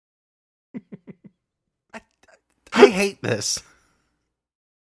 I hate this.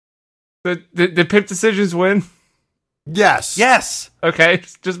 The pimp decisions win. Yes. Yes. Okay,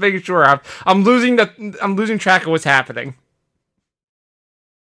 just making sure. I'm losing track of what's happening.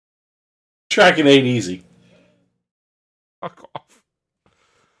 Tracking ain't easy. Fuck off.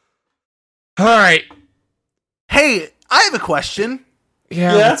 All right. Hey, I have a question.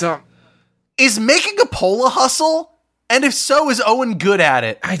 Yeah. What's up? Is making a poll a hustle? And if so, is Owen good at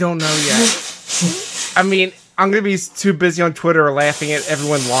it? I don't know yet. I mean, I'm gonna be too busy on Twitter laughing at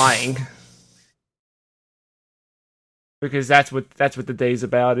everyone lying. Because that's what the day's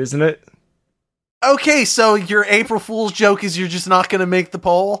about, isn't it? Okay, so your April Fool's joke is you're just not going to make the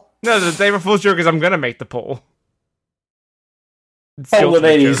poll? No, the April Fool's joke is I'm going to make the poll. Poll it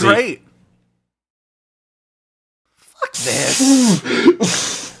ain't easy. Great. Fuck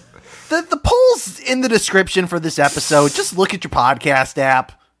this. The poll's in the description for this episode. Just look at your podcast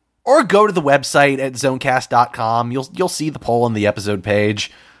app or go to the website at zonecast.com. You'll see the poll on the episode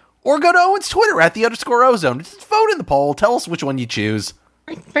page. Or go to Owen's Twitter at @_ozone. Just vote in the poll. Tell us which one you choose.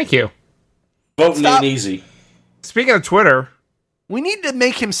 Thank you. Voting ain't easy. Speaking of Twitter, we need to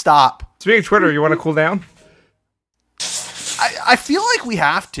make him stop. Speaking of Twitter, you want to cool down? I feel like we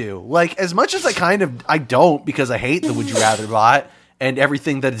have to. Like, as much as I don't, because I hate the Would You Rather bot and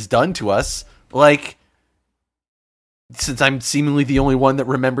everything that it's done to us. Like, since I'm seemingly the only one that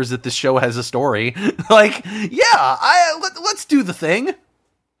remembers that this show has a story. Like, yeah, let's do the thing.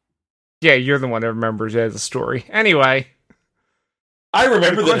 Yeah, you're the one that remembers it as a story. Anyway. I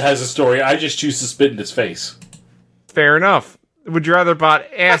remember that it has a story. I just choose to spit in its face. Fair enough. Would You Rather bot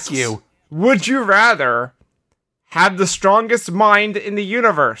asks Fuck you. Would you rather have the strongest mind in the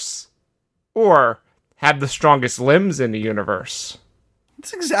universe or have the strongest limbs in the universe?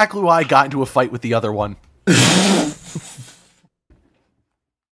 That's exactly why I got into a fight with the other one.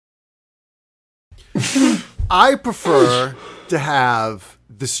 I prefer to have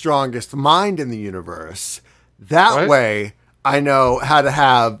the strongest mind in the universe. That way, I know how to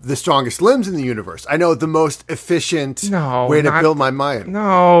have the strongest limbs in the universe. I know the most efficient way to build my mind.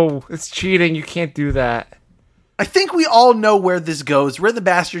 No, it's cheating. You can't do that. I think we all know where this goes. We're the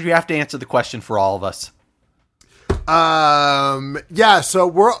bastards. You have to answer the question for all of us. Yeah, so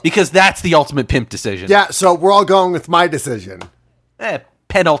we're... Because that's the ultimate pimp decision. Yeah, so we're all going with my decision.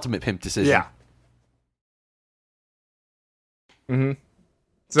 Penultimate pimp decision. Yeah. Mm-hmm.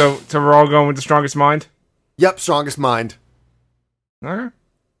 So we're all going with the strongest mind? Yep, strongest mind. All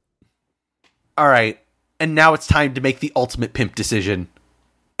right. And now it's time to make the ultimate pimp decision.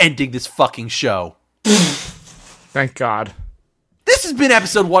 Ending this fucking show. Thank God. This has been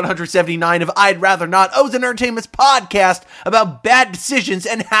episode 179 of I'd Rather Not, Ozone Entertainment's podcast about bad decisions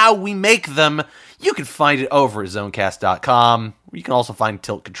and how we make them. You can find it over at zonecast.com. You can also find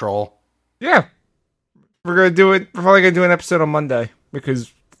Tilt Control. Yeah. We're probably going to do an episode on Monday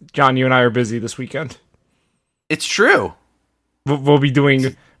because John, you and I are busy this weekend. It's true. We'll be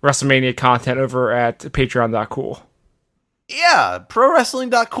doing WrestleMania content over at patreon.cool. Yeah,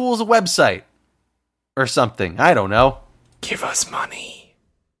 prowrestling.cool is a website. Or something. I don't know. Give us money.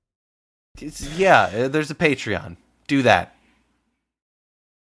 There's a Patreon. Do that.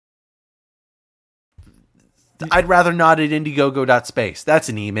 I'd rather not at indiegogo.space. That's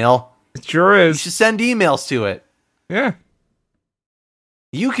an email. It sure is. You should send emails to it. Yeah.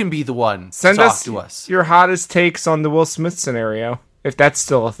 You can be the one to talk to us. Your hottest takes on the Will Smith scenario, if that's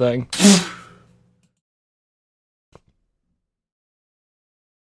still a thing.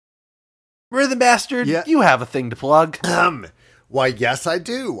 Rhythm Bastard, you have a thing to plug. Why, yes, I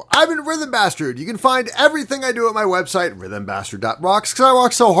do. I'm a Rhythm Bastard. You can find everything I do at my website, rhythmbastard.rocks, because I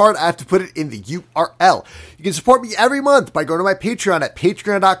rock so hard I have to put it in the URL. You can support me every month by going to my Patreon at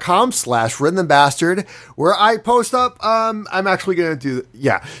patreon.com/rhythmbastard, where I post up,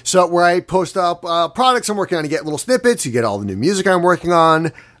 where I post up products I'm working on. You get little snippets, you get all the new music I'm working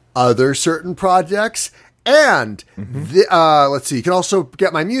on, other certain projects, and let's see, you can also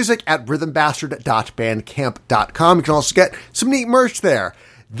get my music at rhythmbastard.bandcamp.com. You can also get some neat merch there.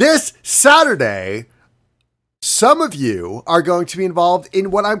 This Saturday, Some of you are going to be involved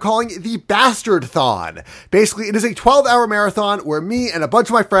in what I'm calling the Bastard-thon. Basically, it is a 12-hour marathon where me and a bunch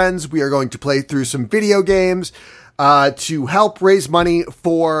of my friends, we are going to play through some video games to help raise money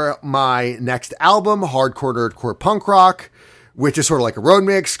for my next album, Hardcore Nerdcore Punk Rock, which is sort of like a road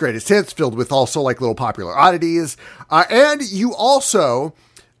mix, greatest hits, filled with also like little popular oddities. And you also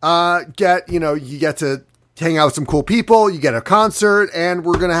get to hang out with some cool people, you get a concert, and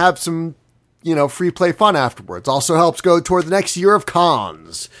we're going to have some free play fun afterwards. Also helps go toward the next year of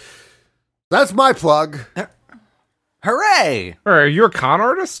cons. That's my plug. Hooray! Are you a con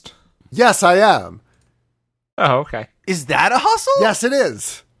artist? Yes, I am. Oh, okay. Is that a hustle? Yes, it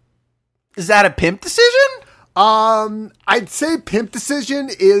is. Is that a pimp decision? I'd say pimp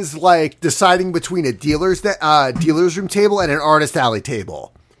decision is like deciding between a dealer's room table and an artist alley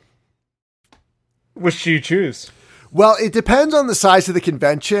table. Which do you choose? Well, it depends on the size of the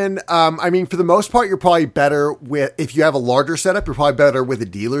convention. For the most part, you're probably better if you have a larger setup, you're probably better with a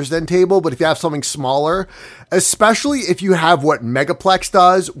dealer's den table. But if you have something smaller, especially if you have what Megaplex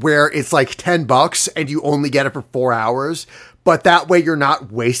does, where it's like $10 and you only get it for 4 hours, but that way you're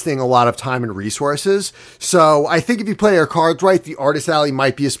not wasting a lot of time and resources. So I think if you play your cards right, the artist alley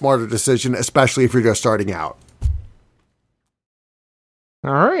might be a smarter decision, especially if you're just starting out.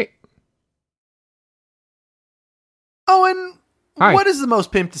 All right. Oh, and Hi. What is the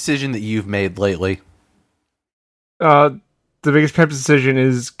most pimp decision that you've made lately? The biggest pimp decision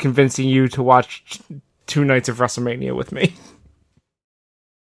is convincing you to watch 2 nights of WrestleMania with me.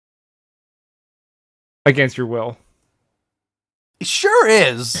 Against your will. It sure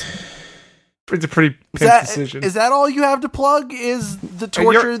is. It's a pretty pimp decision. Is that all you have to plug? Is the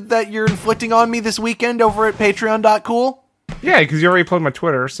torture that you're inflicting on me this weekend over at patreon.cool? Yeah, because you already plugged my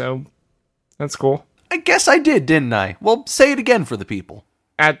Twitter, so that's cool. I guess I did, didn't I? Well, say it again for the people.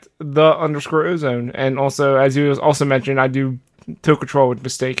 At @the_ozone. And also, as you also mentioned, I do Toe Control with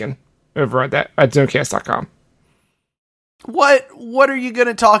Mistaken over at zonecast.com. What are you going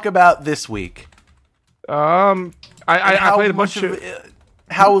to talk about this week? I played a bunch of...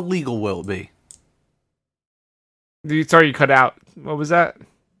 How illegal will it be? Sorry, you cut out. What was that?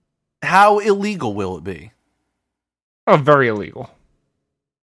 How illegal will it be? Oh, very illegal.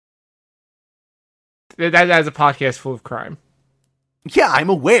 That is a podcast full of crime. Yeah, I'm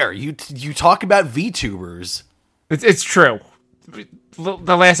aware. You talk about VTubers. It's true.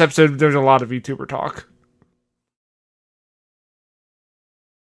 The last episode, there's a lot of VTuber talk.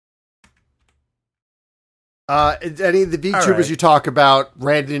 Any of the VTubers right. you talk about,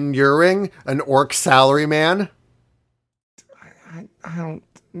 Brandon Uring, an orc salary man? I don't...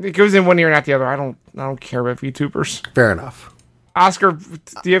 It goes in one ear and out the other. I don't care about VTubers. Fair enough. Oscar,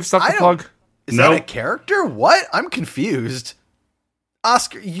 do you have stuff to plug? Is that a character? What? I'm confused.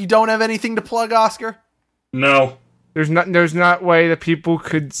 Oscar, you don't have anything to plug, Oscar? No. There's not way that people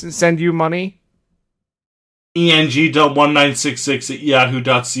could send you money?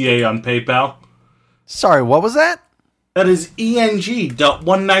 eng.1966@yahoo.ca on PayPal. Sorry, what was that? That is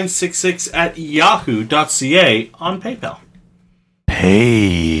eng.1966@yahoo.ca on PayPal.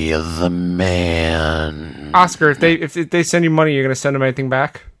 Pay the man. Oscar, if they send you money, you're gonna send them anything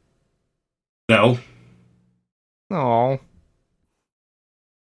back? No. Oh.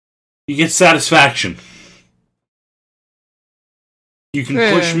 You get satisfaction. You can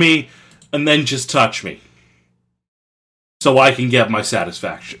push me and then just touch me. So I can get my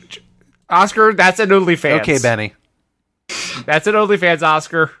satisfaction. Oscar, that's an OnlyFans. Okay, Benny. That's an OnlyFans,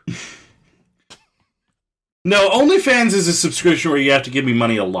 Oscar. No, OnlyFans is a subscription where you have to give me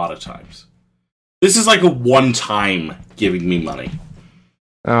money a lot of times. This is like a one-time giving me money.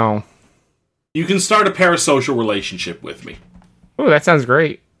 Oh. You can start a parasocial relationship with me. Oh, that sounds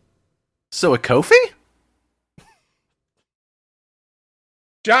great. So a Kofi?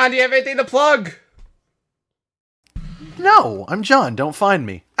 John, do you have anything to plug? No, I'm John. Don't find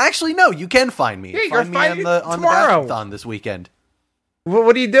me. Actually, no, you can find me. Yeah, find me on the tomorrow. Bastard-thon this weekend.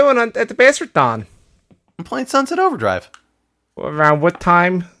 What are you doing at the Bastard-thon? I'm playing Sunset Overdrive. Around what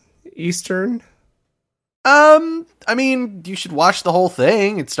time? Eastern? You should watch the whole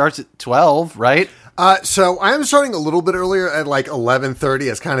thing. It starts at 12, right? So I am starting a little bit earlier at like 11:30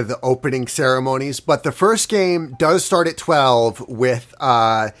 as kind of the opening ceremonies, but the first game does start at 12 with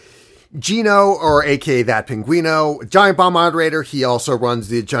Gino, or aka That Pinguino, Giant Bomb moderator. He also runs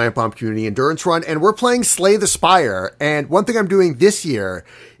the Giant Bomb Community Endurance Run, and we're playing Slay the Spire. And one thing I'm doing this year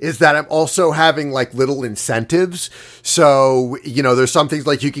is that I'm also having like little incentives. So, there's some things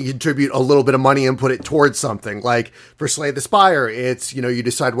like you can contribute a little bit of money and put it towards something. Like for Slay the Spire, it's, you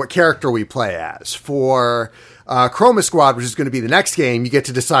decide what character we play as. For Chroma Squad, which is going to be the next game, you get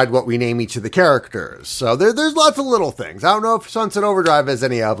to decide what we name each of the characters. So there's lots of little things. I don't know if Sunset Overdrive has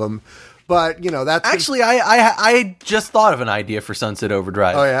any of them, but, you know, that's... Actually, I just thought of an idea for Sunset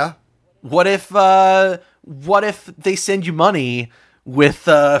Overdrive. Oh, yeah? What if they send you money with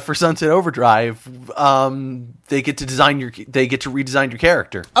for Sunset Overdrive? They get to redesign your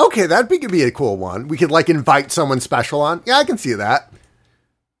character. Okay, could be a cool one. We could, like, invite someone special on. Yeah, I can see that.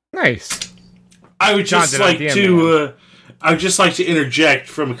 Nice. I would just like to interject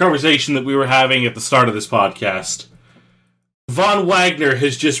from a conversation that we were having at the start of this podcast. Von Wagner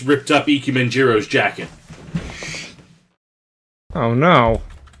has just ripped up Ike Manjiro's jacket. Oh no.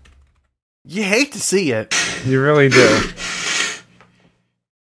 You hate to see it. You really do.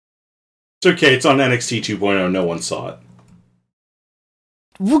 It's okay, it's on NXT 2.0, no one saw it.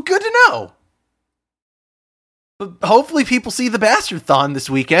 Well, good to know. But hopefully people see the Bastard-thon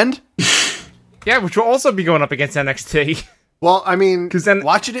this weekend. Yeah, which will also be going up against NXT. Well, I mean... Because then...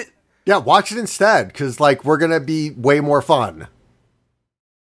 Watch it. Yeah, watch it instead, because, like, we're going to be way more fun.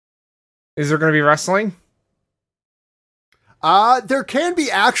 Is there going to be wrestling? There can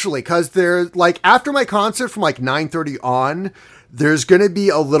be, actually, because there's, like, after my concert from, like, 9:30 on, there's going to be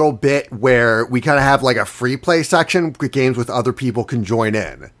a little bit where we kind of have, like, a free play section with games with other people can join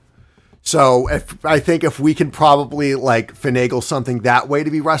in. So, I think if we can probably, like, finagle something that way to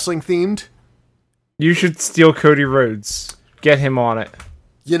be wrestling themed... You should steal Cody Rhodes. Get him on it.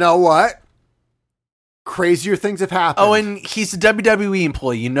 You know what? Crazier things have happened. Oh, and he's a WWE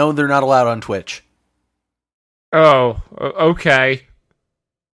employee. You know they're not allowed on Twitch. Oh, okay.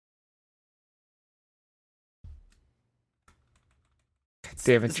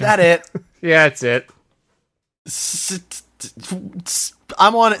 Damn it, Is that it? Yeah, that's it.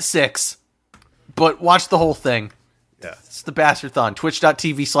 I'm on at 6, but watch the whole thing. Yeah. It's the Bastard-thon.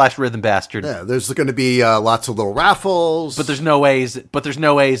 Twitch.tv/rhythmbastard. Yeah, there's going to be lots of little raffles. But there's no A's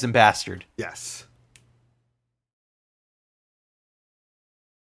in Bastard. Yes.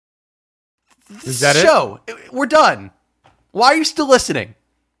 Is that it? We're done. Why are you still listening?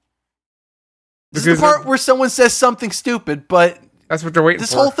 This is the part where someone says something stupid, but that's what they're waiting for.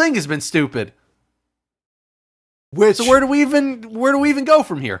 This whole thing has been stupid. So where do we even go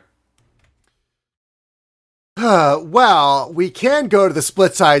from here? Well, we can go to the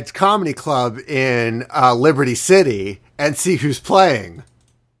Split Sides Comedy Club in Liberty City and see who's playing.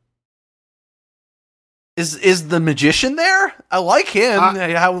 Is the magician there? I like him.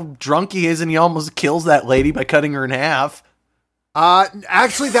 How drunk he is, and he almost kills that lady by cutting her in half.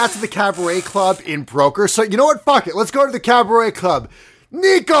 Actually, that's the Cabaret Club in Broker. So you know what? Fuck it. Let's go to the Cabaret Club.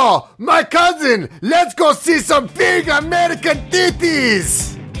 Nico, my cousin, let's go see some big American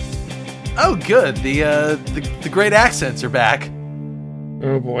titties. Oh, good. The great accents are back.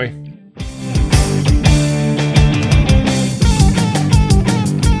 Oh boy.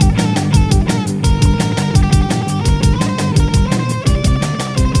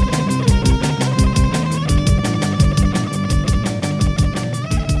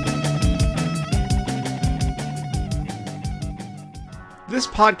 This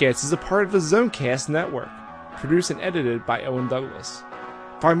podcast is a part of the Zonecast Network, produced and edited by Owen Douglas.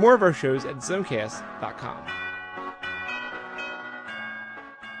 Find more of our shows at zonecast.com.